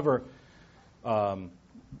analysis. However,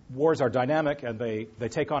 wars are dynamic and they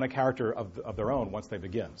take on a character of their own once they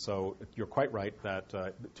begin. So you're quite right that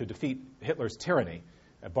to defeat Hitler's tyranny,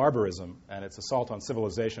 barbarism, and its assault on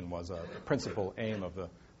civilization was a principal aim of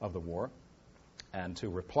the war. And to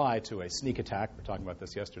reply to a sneak attack, we were talking about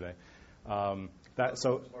this yesterday. They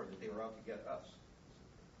were out to get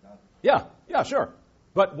us. Yeah, sure.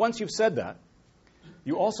 But once you've said that,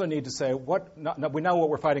 you also need to say, we know what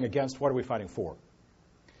we're fighting against, what are we fighting for?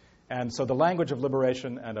 And so the language of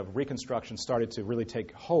liberation and of reconstruction started to really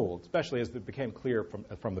take hold, especially as it became clear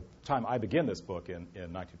from the time I began this book in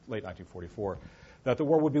late 1944, that the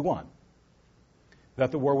war would be won. That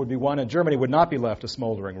the war would be won and Germany would not be left a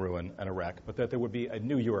smoldering ruin and a wreck, but that there would be a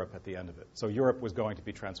new Europe at the end of it. So Europe was going to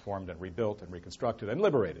be transformed and rebuilt and reconstructed and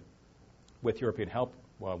liberated with European help,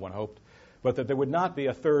 one hoped, but that there would not be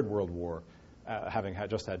a third world war, having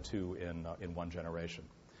just had two in one generation.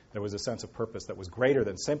 There was a sense of purpose that was greater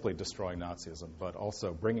than simply destroying Nazism, but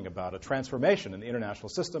also bringing about a transformation in the international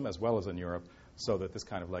system as well as in Europe so that this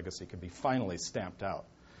kind of legacy could be finally stamped out.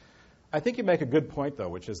 I think you make a good point, though,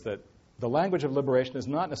 which is that the language of liberation is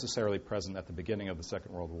not necessarily present at the beginning of the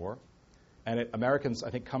Second World War. And Americans,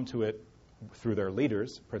 I think, come to it through their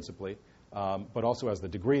leaders, principally, but also as the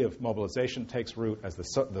degree of mobilization takes root, as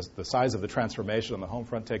the size of the transformation on the home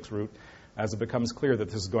front takes root, as it becomes clear that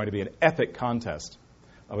this is going to be an epic contest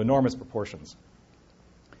of enormous proportions.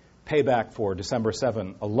 Payback for December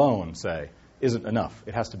 7 alone, say, isn't enough.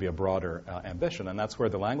 It has to be a broader ambition, and that's where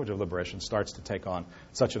the language of liberation starts to take on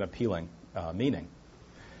such an appealing meaning.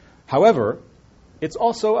 However, it's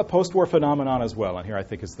also a post-war phenomenon as well, and here I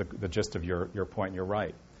think is the gist of your point, and you're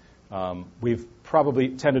right. We've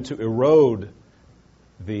probably tended to erode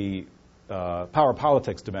the power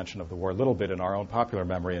politics dimension of the war a little bit in our own popular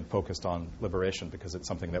memory and focused on liberation because it's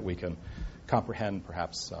something that we can comprehend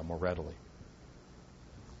perhaps more readily.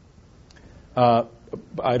 I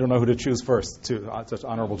don't know who to choose first. Such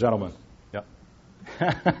honorable gentlemen. Yeah.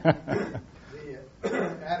 The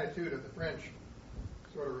attitude of the French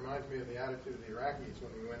sort of reminds me of the attitude of the Iraqis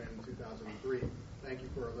when we went in 2003. Thank you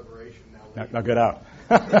for our liberation. Now get out.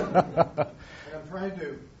 And I'm trying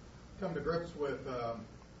to come to grips with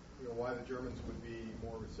why the Germans would be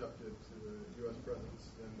more receptive to the U.S. presence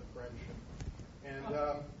than the French. And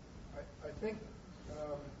I think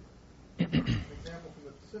an example from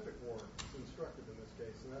the Pacific War is instructive in this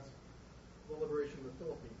case, and that's the liberation of the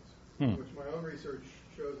Philippines, which my own research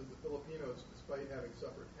shows that the Filipinos, despite having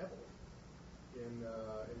suffered heavily in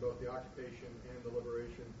both the occupation and the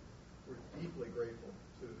liberation, were deeply grateful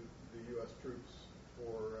to the U.S. troops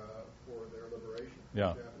for their liberation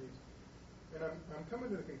of the Japanese. And I'm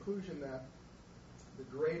coming to the conclusion that the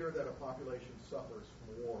greater that a population suffers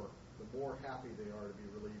from war, the more happy they are to be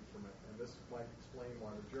relieved from it. And this might explain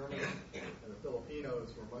why the Germans and the Filipinos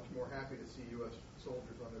were much more happy to see U.S.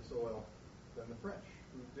 soldiers on their soil than the French,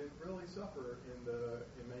 who didn't really suffer in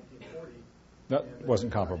 1940. That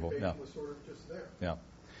wasn't comparable. The Yeah. occupation was sort of just there. Yeah.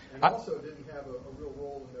 And also didn't have a real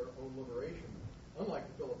role in their own liberation, unlike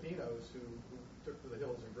the Filipinos, who took to the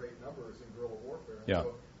hills in great numbers in guerrilla warfare. And Yeah.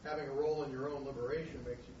 so having a role in your own liberation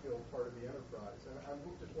makes you feel part of the enterprise. And I'm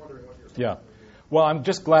just wondering what your Yeah. thoughts would be. Well, I'm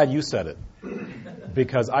just glad you said it,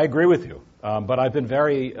 because I agree with you. But I've been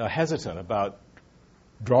very hesitant about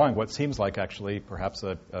drawing what seems like actually perhaps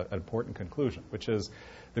an important conclusion, which is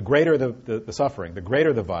the greater the suffering, the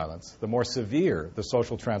greater the violence, the more severe the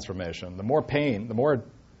social transformation, the more pain, the more,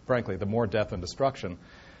 frankly, the more death and destruction,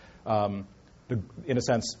 in a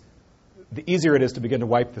sense, the easier it is to begin to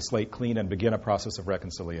wipe the slate clean and begin a process of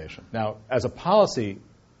reconciliation. Now, as a policy,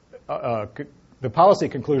 the policy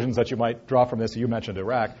conclusions that you might draw from this, you mentioned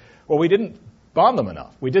Iraq, well, we didn't bomb them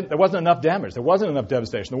enough. There wasn't enough damage. There wasn't enough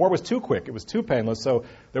devastation. The war was too quick. It was too painless, so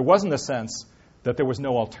there wasn't a sense that there was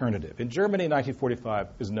no alternative. In Germany, 1945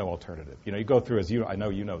 is no alternative. You go through, I know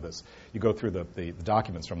you know this, you go through the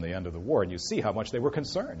documents from the end of the war, and you see how much they were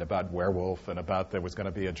concerned about Werwolf and about there was going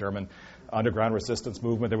to be a German underground resistance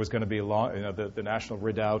movement, there was going to be the National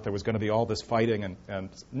Redoubt, there was going to be all this fighting, and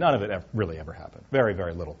none of it really ever happened. Very,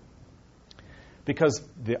 very little. Because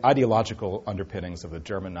the ideological underpinnings of the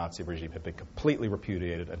German Nazi regime had been completely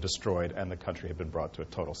repudiated and destroyed, and the country had been brought to a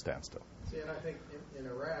total standstill. See, and I think in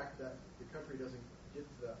Iraq, that the country doesn't get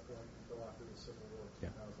to that point until after the Civil War in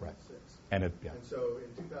 2006. Right. And so in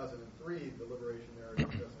 2003, the liberation narrative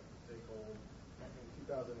doesn't take hold. In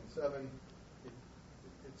 2007,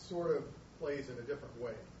 it sort of plays in a different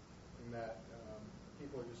way, in that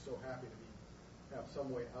people are just so happy to have some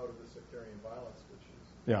way out of the sectarian violence, which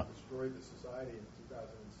has destroyed the society in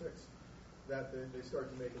 2006, that they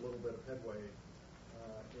start to make a little bit of headway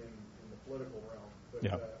in the political realm. But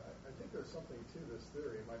I think there's something to this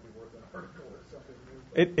theory. It might be worth an article or something.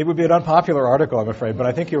 It would be an unpopular article, I'm afraid, but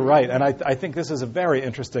I think you're right. And I think this is a very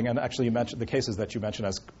interesting, and actually you mentioned the cases that you mentioned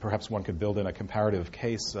as perhaps one could build in a comparative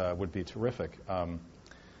case would be terrific.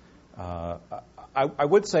 I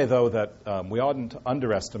would say, though, that we oughtn't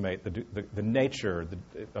underestimate the nature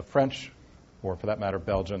of French, or for that matter,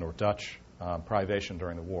 Belgian or Dutch privation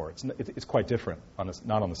during the war. It's quite different,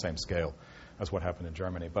 not on the same scale as what happened in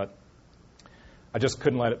Germany. But I just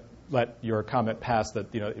couldn't let your comment pass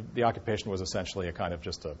that the occupation was essentially a kind of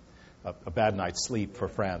just a bad night's sleep for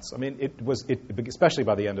France. I mean, it was especially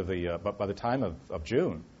by the end of by the time of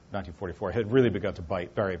June 1944, it had really begun to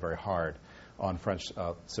bite very, very hard on French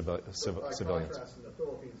civilians. By contrast, in the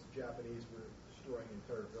Philippines, the Japanese were destroying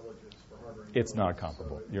entire villages for harboring. It's not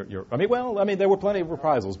comparable. So I mean, there were plenty of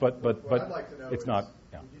reprisals, but what I'd like to know it's is, not.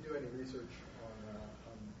 Did you do any research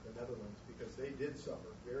on the Netherlands, because they did suffer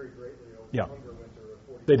very greatly over Yeah. the hunger winter of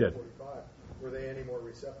 44, They did. 45. Were they any more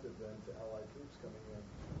receptive then to Allied troops coming in?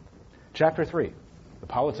 Chapter 3, the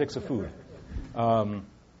politics of food.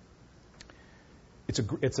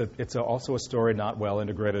 It's also a story not well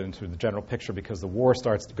integrated into the general picture, because the war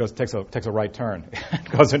takes a right turn,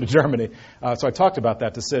 goes into Germany. So I talked about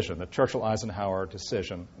that decision, the Churchill-Eisenhower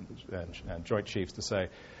decision, and Joint Chiefs to say,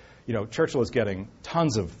 Churchill is getting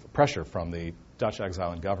tons of pressure from the Dutch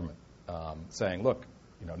exiling government, saying, look,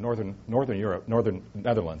 northern Europe, northern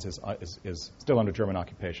Netherlands is still under German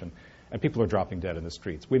occupation, and people are dropping dead in the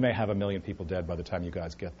streets. We may have 1 million people dead by the time you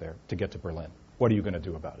guys get there to get to Berlin. What are you going to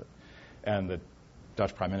do about it? And the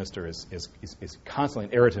Dutch Prime Minister is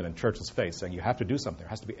constantly irritated in Churchill's face, saying, you have to do something. There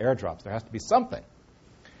has to be airdrops. There has to be something.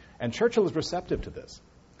 And Churchill is receptive to this.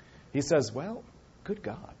 He says, well, good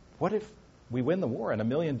God, what if we win the war and 1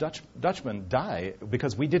 million Dutchmen die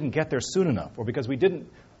because we didn't get there soon enough, or because we didn't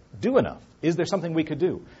do enough? Is there something we could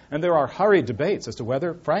do? And there are hurried debates as to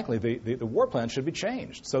whether, frankly, the war plan should be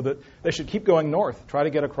changed, so that they should keep going north, try to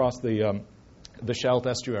get across the Scheldt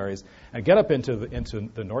estuaries, and get up into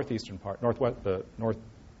the northwestern part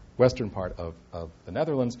of the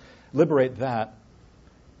Netherlands, liberate that,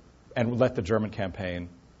 and let the German campaign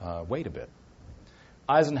wait a bit.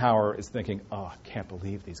 Eisenhower is thinking, I can't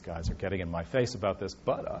believe these guys are getting in my face about this,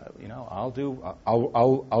 but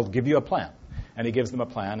I'll give you a plan. And he gives them a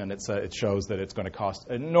plan, and it shows that it's going to cost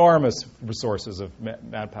enormous resources of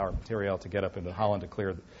manpower, material to get up into Holland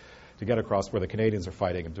to get across where the Canadians are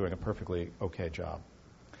fighting and doing a perfectly okay job.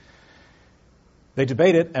 They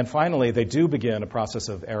debate it, and finally they do begin a process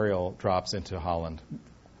of aerial drops into Holland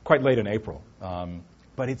quite late in April.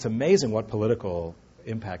 But it's amazing what political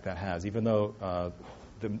impact that has, even though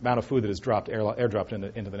the amount of food that is airdropped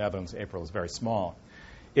into the Netherlands in April is very small.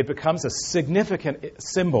 it becomes a significant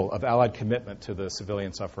symbol of Allied commitment to the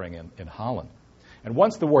civilian suffering in Holland. And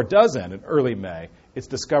once the war does end in early May, it's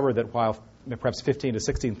discovered that while perhaps 15,000 to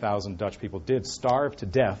 16,000 Dutch people did starve to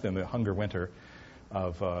death in the hunger winter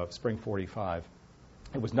of spring 45,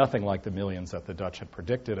 it was nothing like the millions that the Dutch had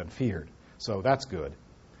predicted and feared. So that's good.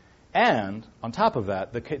 And on top of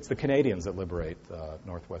that, it's the Canadians that liberate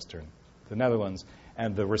northwestern the Netherlands,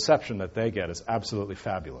 and the reception that they get is absolutely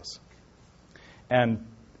fabulous. And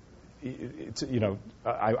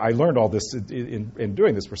I learned all this in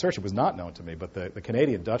doing this research. It was not known to me, but the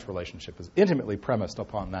Canadian-Dutch relationship is intimately premised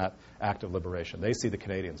upon that act of liberation. They see the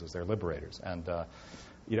Canadians as their liberators, and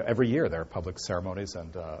every year there are public ceremonies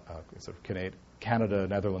and sort of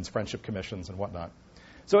Canada-Netherlands friendship commissions and whatnot.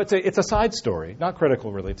 So it's a side story, not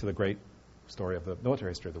critical really to the great story of the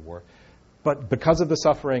military history of the war, but because of the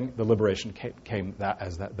suffering, the liberation came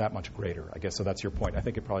that much greater. I guess so. That's your point. I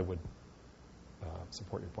think it probably would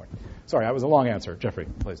support your point. Sorry, that was a long answer. Jeffrey,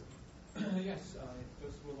 please. Yes,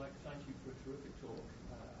 first of all, I'd like to thank you for a terrific talk,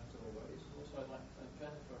 as always. Also, I'd like to thank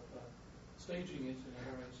Jennifer for staging it in a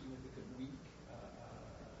very significant week.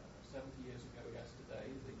 70 years ago yesterday,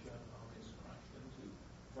 the German armies crashed into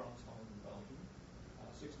France, Holland, and Belgium.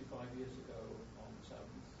 65 years ago on the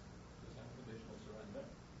 7th, was unconditional surrender.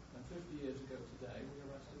 And 50 years ago today, we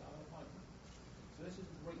arrested Adolf Hitler. So this is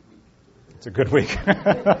a great week. It's a good week.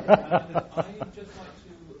 I'd just like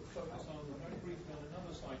to focus on very briefly on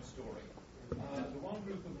another side story. The one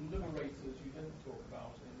group of liberators you didn't talk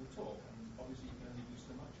about in the talk, and obviously you can only do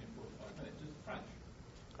so much in 45 minutes, is the French.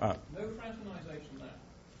 No fraternization there.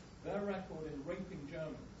 Their record in raping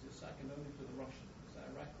Germans is second only to the Russians. Their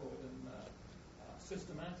record in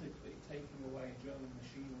systematically taking away German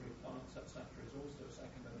machinery, plants, etc., is also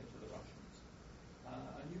second only to the Russians.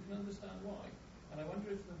 And you can understand why. And I wonder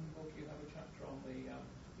if in the book you have a chapter on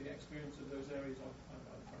the experience of those areas occupied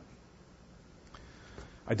by the French.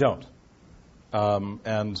 I don't.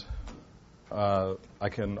 And I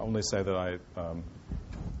can only say that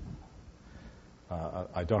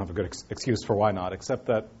I don't have a good excuse for why not, except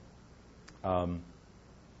that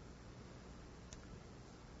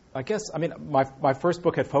I guess, my first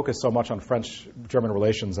book had focused so much on French-German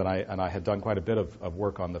relations, and I had done quite a bit of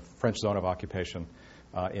work on the French zone of occupation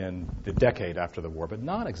in the decade after the war, but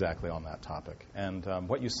not exactly on that topic. And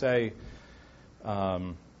what you say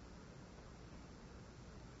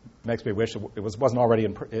makes me wish it wasn't already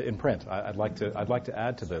in print. I'd like to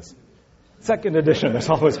add to this. Second edition. There's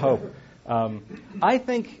always hope. I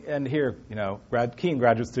think, and here, keen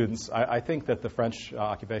graduate students, I think that the French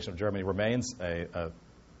occupation of Germany remains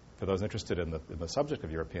for those interested in the subject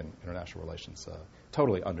of European international relations,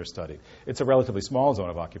 totally understudied. It's a relatively small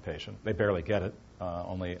zone of occupation. They barely get it.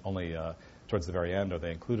 Only towards the very end are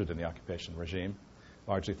they included in the occupation regime,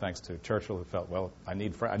 largely thanks to Churchill, who felt, well, I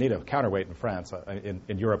need a counterweight in France.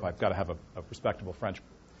 In Europe, I've got to have a respectable French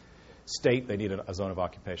state. They need a zone of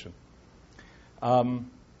occupation.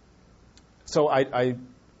 So I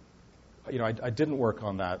didn't work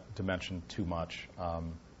on that dimension too much.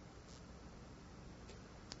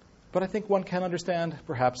 But I think one can understand,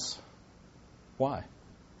 perhaps, why.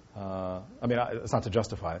 It's not to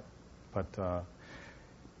justify it, but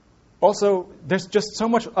also there's just so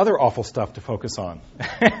much other awful stuff to focus on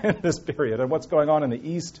in this period, and what's going on in the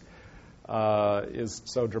East is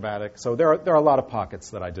so dramatic. So there are a lot of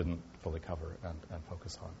pockets that I didn't fully cover and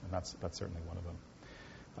focus on, and that's certainly one of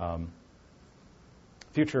them.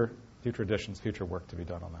 Future editions, future work to be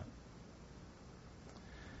done on that.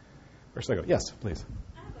 Where should I go? Yes, please.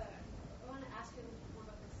 I want to ask you more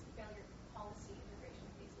about this failure policy integration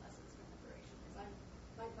of these lessons from liberation,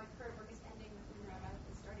 because my current work is ending with UNRWA rather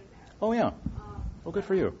than starting there. Oh, yeah. Well, good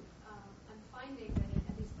for you. I'm finding that in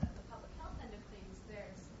at least the public health end of things,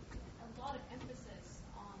 there's a lot of emphasis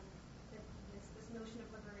on this notion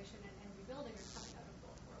of liberation and rebuilding are coming out of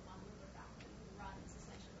World War I. Rupert Bachman, who runs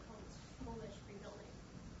essentially the Polish rebuilding,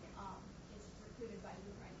 is recruited by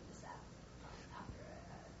Lou Reine de after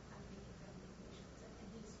a kind of family commissions, and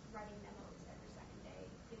he's writing memos every second day,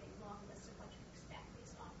 giving long lists of what you expect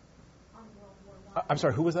based on World War I. I'm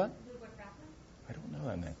sorry, who was that? Rupert Bachman. I don't know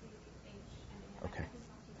that name. H-M-A-N. Okay. I can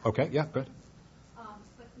talk to you about Okay, that. yeah, good.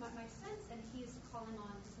 But my sense, and he's calling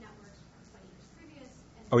on his networks from 20 years previous.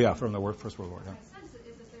 And Oh, yeah, from the First World War, yeah. my sense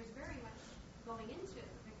is that there's very much going into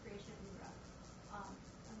the creation of Europe.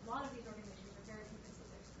 A lot of these organizations are very convinced that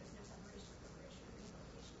there's no separation of liberation and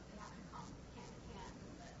rehabilitation. They have to come hand in hand,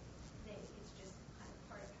 and that it's just kind of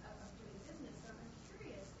part of doing business. So I'm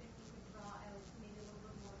curious if you could draw out maybe a little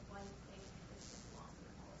bit more of why you think this is lost in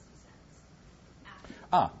a policy sense.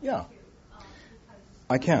 Yeah. Because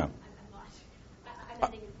I can. I'm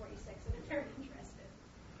ending in 46, and I'm very interested.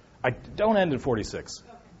 I don't end in 46.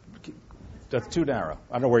 That's too narrow.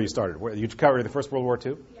 I don't know where you started. You covered the First World War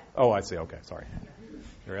II? Yeah. Oh, I see. Okay, sorry.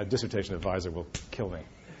 Your dissertation advisor will kill me.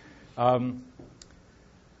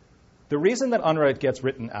 The reason that UNRWA gets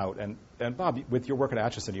written out, and Bob, with your work at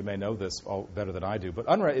Atchison, you may know this all better than I do, but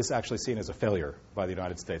UNRWA is actually seen as a failure by the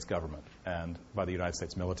United States government and by the United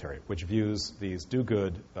States military, which views these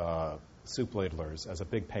do-good soup ladlers as a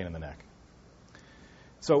big pain in the neck.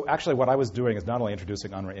 So actually what I was doing is not only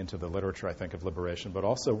introducing UNRWA into the literature, I think, of liberation, but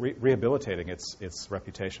also rehabilitating its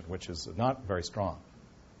reputation, which is not very strong.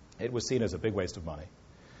 It was seen as a big waste of money.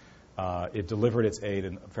 It delivered its aid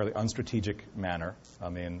in a fairly unstrategic manner. I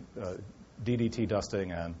mean, DDT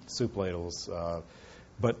dusting and soup ladles,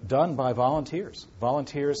 but done by volunteers,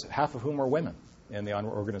 half of whom were women in the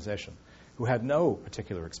UNRWA organization, who had no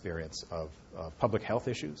particular experience of public health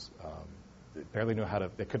issues. Barely knew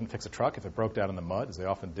they couldn't fix a truck if it broke down in the mud, as they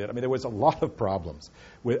often did. I mean, there was a lot of problems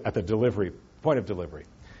at the point of delivery.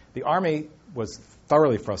 The Army was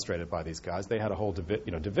thoroughly frustrated by these guys. They had a whole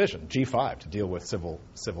division, G5, to deal with civil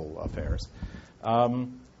affairs.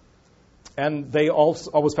 And they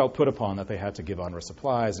always felt put upon that they had to give UNRWA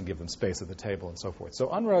supplies and give them space at the table and so forth. So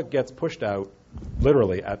UNRWA gets pushed out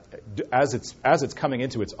literally as it's coming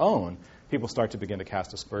into its own. People start to begin to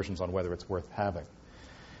cast aspersions on whether it's worth having.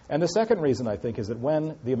 And the second reason, I think, is that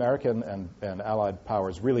when the American and Allied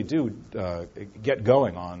powers really do get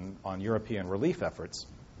going on European relief efforts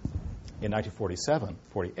in 1947,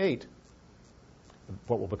 48,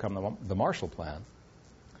 what will become the Marshall Plan,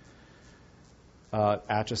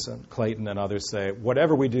 Atchison, Clayton, and others say,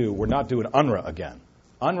 whatever we do, we're not doing UNRWA again.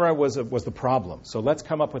 UNRWA was the problem, so let's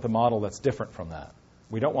come up with a model that's different from that.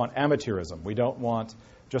 We don't want amateurism. We don't want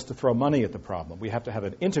just to throw money at the problem. We have to have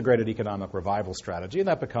an integrated economic revival strategy, and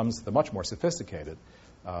that becomes the much more sophisticated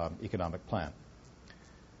economic plan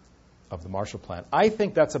of the Marshall Plan. I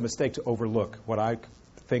think that's a mistake to overlook what I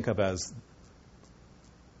think of as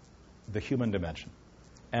the human dimension.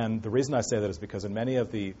 And the reason I say that is because in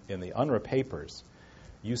the UNRWA papers,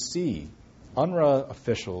 you see UNRWA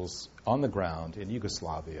officials on the ground in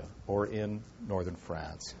Yugoslavia or in northern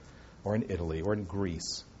France or in Italy or in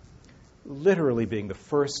Greece literally being the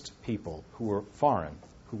first people who were foreign,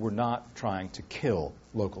 who were not trying to kill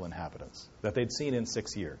local inhabitants, that they'd seen in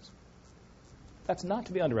 6 years. That's not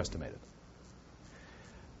to be underestimated.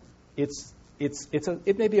 It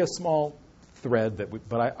may be a small thread,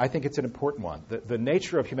 but I think it's an important one. The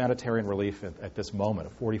nature of humanitarian relief at this moment,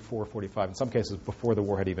 of 44, 45, in some cases before the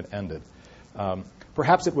war had even ended,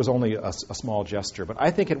 perhaps it was only a small gesture, but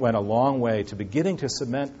I think it went a long way to beginning to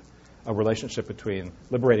cement a relationship between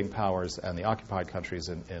liberating powers and the occupied countries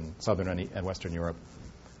in southern and western Europe,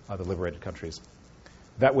 the liberated countries,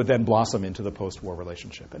 that would then blossom into the post-war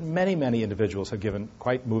relationship. And many, many individuals have given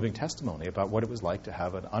quite moving testimony about what it was like to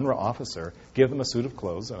have an UNRWA officer give them a suit of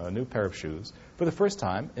clothes and a new pair of shoes for the first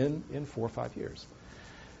time in 4 or 5 years.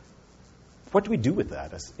 What do we do with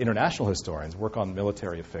that as international historians work on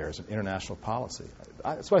military affairs and international policy?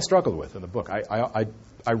 That's what I struggled with in the book. I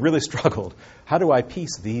really struggled. How do I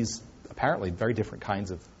piece these apparently very different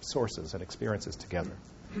kinds of sources and experiences together?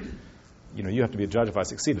 You have to be a judge if I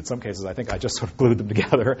succeed. In some cases, I think I just sort of glued them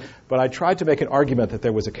together. But I tried to make an argument that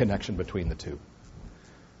there was a connection between the two.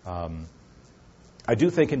 I do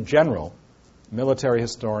think, in general, military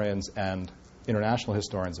historians and international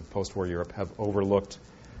historians of post-war Europe have overlooked,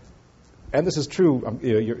 and this is true,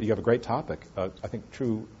 you have a great topic, I think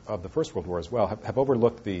true of the First World War as well, have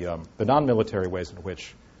overlooked the non-military ways in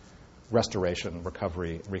which restoration,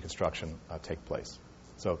 recovery, reconstruction take place.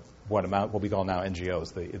 So what we call now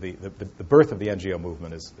NGOs, the birth of the NGO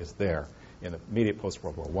movement is there in the immediate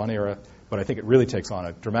post-World War I era, but I think it really takes on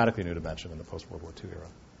a dramatically new dimension in the post-World War II era.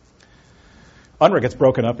 UNRWA gets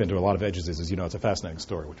broken up into a lot of agencies, as you know. It's a fascinating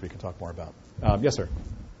story, which we can talk more about. Yes, sir?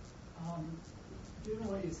 Given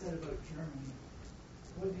what you said about Germany,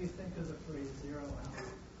 what do you think of the phrase 0 hour?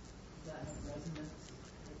 Does that have resonance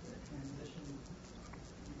with the transition?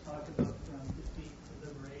 You talk about defeat to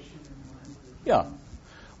liberation and lines of Yeah.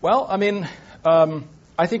 Well, I mean,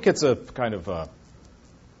 I think it's a kind of,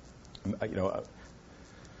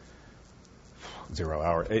 0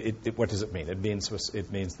 hour. What does it mean? It means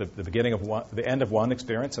the beginning of the end of one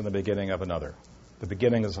experience and the beginning of another. The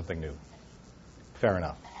beginning of something new. Fair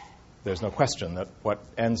enough. There's no question that what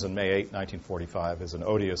ends in May 8, 1945 is an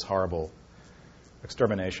odious, horrible,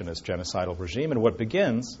 exterminationist, genocidal regime, and what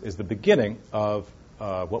begins is the beginning of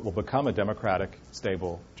what will become a democratic,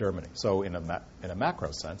 stable Germany. So in a macro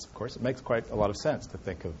sense, of course, it makes quite a lot of sense to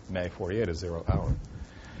think of May 48 as 0 hour.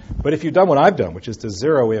 But if you've done what I've done, which is to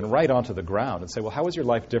zero in right onto the ground and say, well, how was your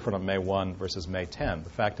life different on May 1 versus May 10? The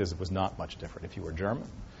fact is it was not much different. If you were German,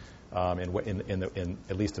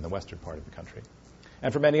 at least in the western part of the country,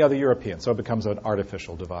 and for many other Europeans. So it becomes an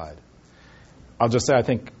artificial divide. I'll just say I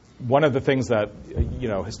think one of the things that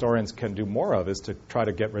historians can do more of is to try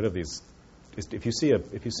to get rid of these. If you see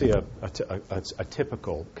a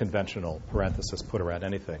typical conventional parenthesis put around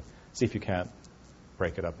anything, see if you can't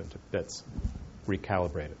break it up into bits,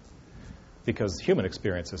 recalibrate it, because human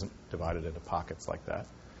experience isn't divided into pockets like that.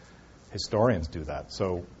 Historians do that,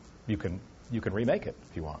 so you can remake it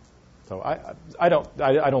if you want. So I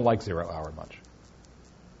don't like 0 hour much.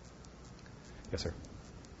 Yes, sir.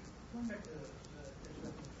 Going back to the issue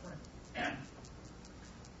of the French,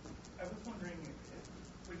 I was wondering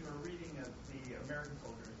if when you were reading of the American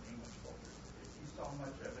soldiers and English soldiers, if you saw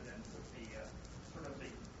much evidence of the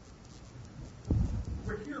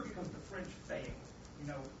we're here because the French failed.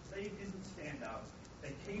 They didn't stand up.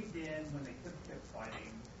 They caved in when they could keep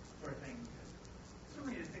fighting, sort of thing.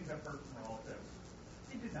 Certainly the things I've heard from relatives,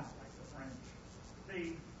 they did not like the French.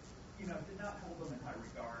 They, did not hold them in high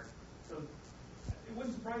regard. So it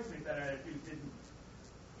wouldn't surprise me if that attitude didn't,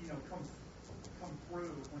 come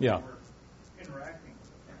through when they were interacting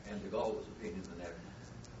with the French. And de Gaulle was a pain in the neck.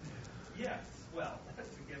 Yes, well,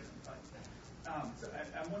 that's a given. But so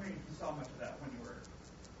I'm wondering if you saw much of that when you were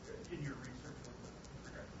in your research with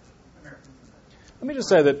regard to Americans. Let me just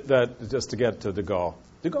say that just to get to de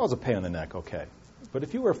Gaulle's a pain in the neck, okay. But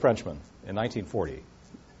if you were a Frenchman in 1940,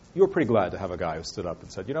 you were pretty glad to have a guy who stood up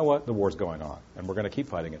and said, you know what, the war's going on, and we're going to keep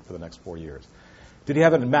fighting it for the next 4 years. Did he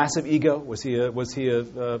have a massive ego? Was he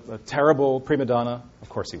a terrible prima donna? Of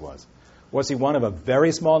course he was. Was he one of a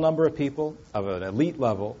very small number of people of an elite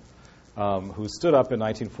level who stood up in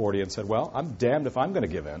 1940 and said, well, I'm damned if I'm going to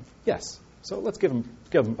give in? Yes. So let's give him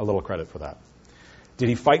a little credit for that. Did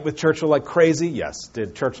he fight with Churchill like crazy? Yes.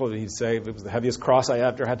 Did he say it was the heaviest cross I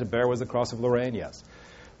ever had to bear was the cross of Lorraine? Yes.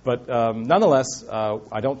 But nonetheless,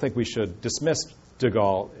 I don't think we should dismiss de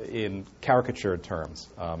Gaulle in caricatured terms.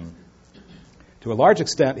 To a large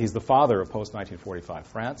extent, he's the father of post-1945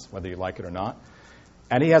 France, whether you like it or not.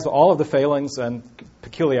 And he has all of the failings and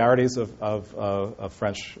peculiarities of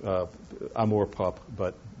French amour-propre,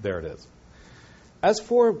 but there it is. As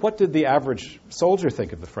for what did the average soldier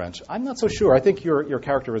think of the French, I'm not so sure. I think your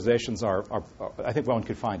characterizations are I think one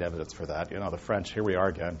could find evidence for that. The French, here we are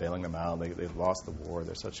again, bailing them out. They've lost the war.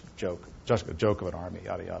 They're such a joke of an army,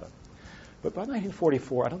 yada, yada. But by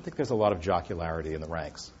 1944, I don't think there's a lot of jocularity in the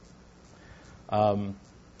ranks.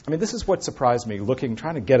 This is what surprised me,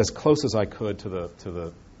 trying to get as close as I could to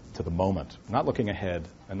the moment, not looking ahead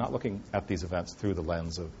and not looking at these events through the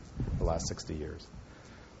lens of the last 60 years.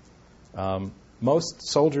 Most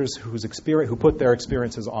soldiers who put their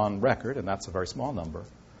experiences on record, and that's a very small number,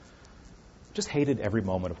 just hated every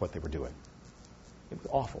moment of what they were doing. It was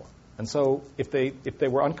awful. And so if they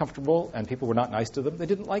were uncomfortable and people were not nice to them, they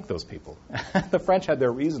didn't like those people. The French had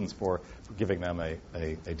their reasons for giving them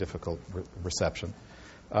a difficult reception.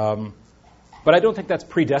 But I don't think that's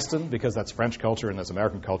predestined because that's French culture and as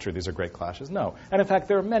American culture, these are great clashes. No. And in fact,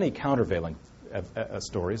 there are many countervailing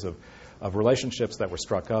stories of relationships that were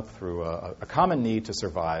struck up through a common need to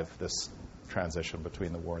survive this transition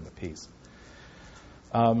between the war and the peace.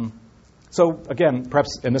 So again,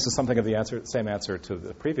 perhaps, and this is something of the same answer to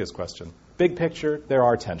the previous question. Big picture, there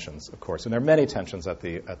are tensions, of course, and there are many tensions at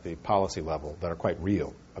the policy level that are quite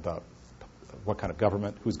real about what kind of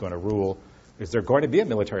government, who's going to rule. Is there going to be a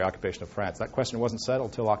military occupation of France? That question wasn't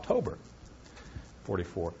settled until October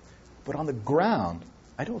 1944. But on the ground,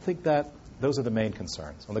 I don't think that those are the main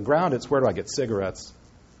concerns. On the ground, it's where do I get cigarettes?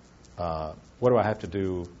 What do I have to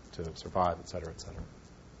do to survive, et cetera, et cetera.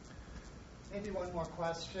 Maybe one more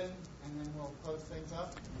question, and then we'll close things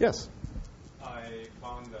up. Yes. I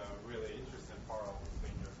found a really interesting parallel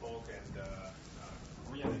between your book and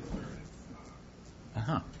Korean experience.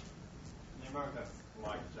 The Americans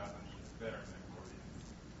like Japanese better than Koreans,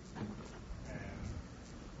 and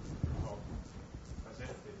Hope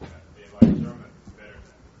suggested that they like Germans better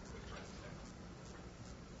than the French.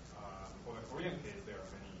 For the Korean case, there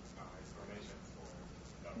are many explanations for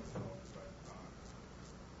that result, but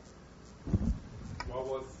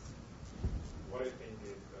what do you think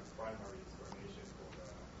is the primary explanation for the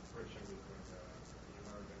friction between the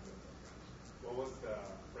Americans and the French? What was the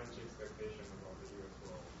French expectation about the U.S.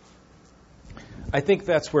 role? I think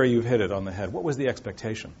that's where you've hit it on the head. What was the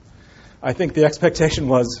expectation? I think the expectation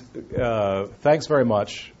was, thanks very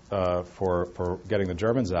much for getting the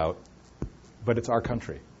Germans out, but it's our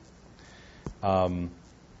country.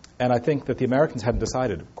 And I think that the Americans hadn't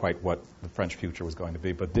decided quite what the French future was going to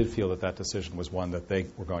be, but did feel that that decision was one that they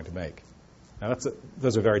were going to make. Now,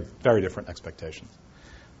 those are very, very different expectations.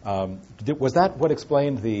 Was that what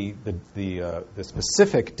explained the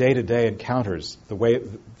specific day-to-day encounters, the way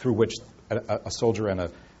through which a soldier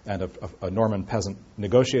and a Norman peasant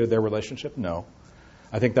negotiated their relationship? No.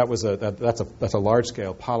 I think that's a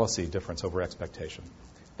large-scale policy difference over expectation.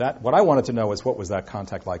 What I wanted to know is what was that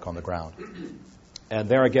contact like on the ground. And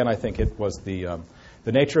there again, I think it was the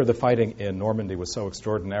nature of the fighting in Normandy was so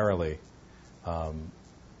extraordinarily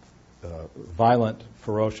violent,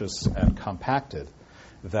 ferocious, and compacted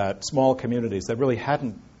that small communities that really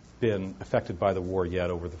hadn't been affected by the war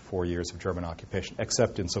yet over the 4 years of German occupation,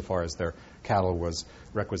 except insofar as their cattle was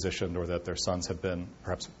requisitioned or that their sons had been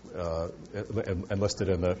perhaps enlisted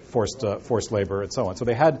in the forced labor and so on. So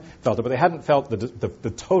they had felt it, but they hadn't felt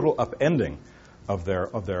the total upending of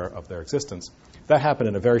their existence. That happened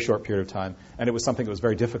in a very short period of time, and it was something that was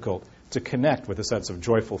very difficult to connect with a sense of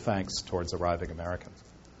joyful thanks towards arriving Americans.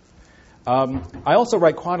 I also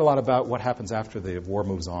write quite a lot about what happens after the war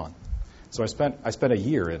moves on. So I spent a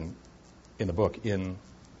year in the book in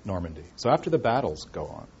Normandy. So after the battles go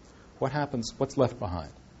on, what happens? What's left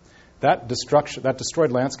behind? That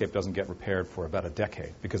destroyed landscape doesn't get repaired for about a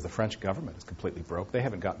decade because the French government is completely broke. They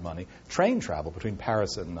haven't got money. Train travel between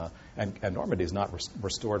Paris and Normandy is not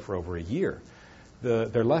restored for over a year.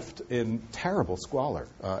 They're left in terrible squalor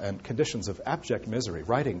and conditions of abject misery,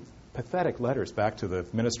 writing pathetic letters back to the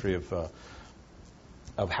Ministry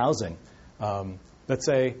of Housing that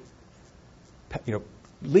say,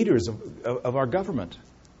 leaders of our government,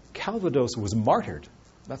 Calvados was martyred.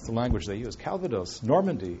 That's the language they use. Calvados,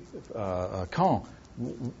 Normandy, Caen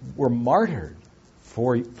were martyred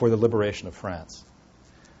for the liberation of France.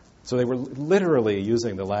 So they were literally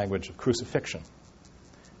using the language of crucifixion.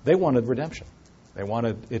 They wanted redemption. They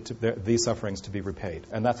wanted these sufferings to be repaid.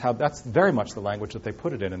 And that's very much the language that they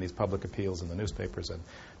put it in these public appeals in the newspapers and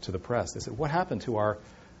to the press. They said, what happened to our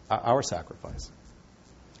sacrifice?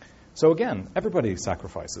 So again, everybody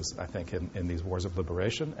sacrifices, I think, in these wars of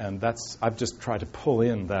liberation, and I've just tried to pull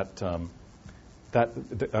in that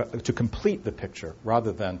to complete the picture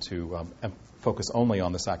rather than to focus only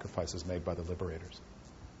on the sacrifices made by the liberators.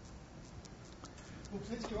 Well,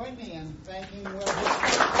 please join me in thanking Will.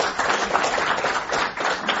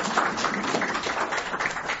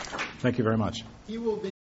 Thank you very much. He will be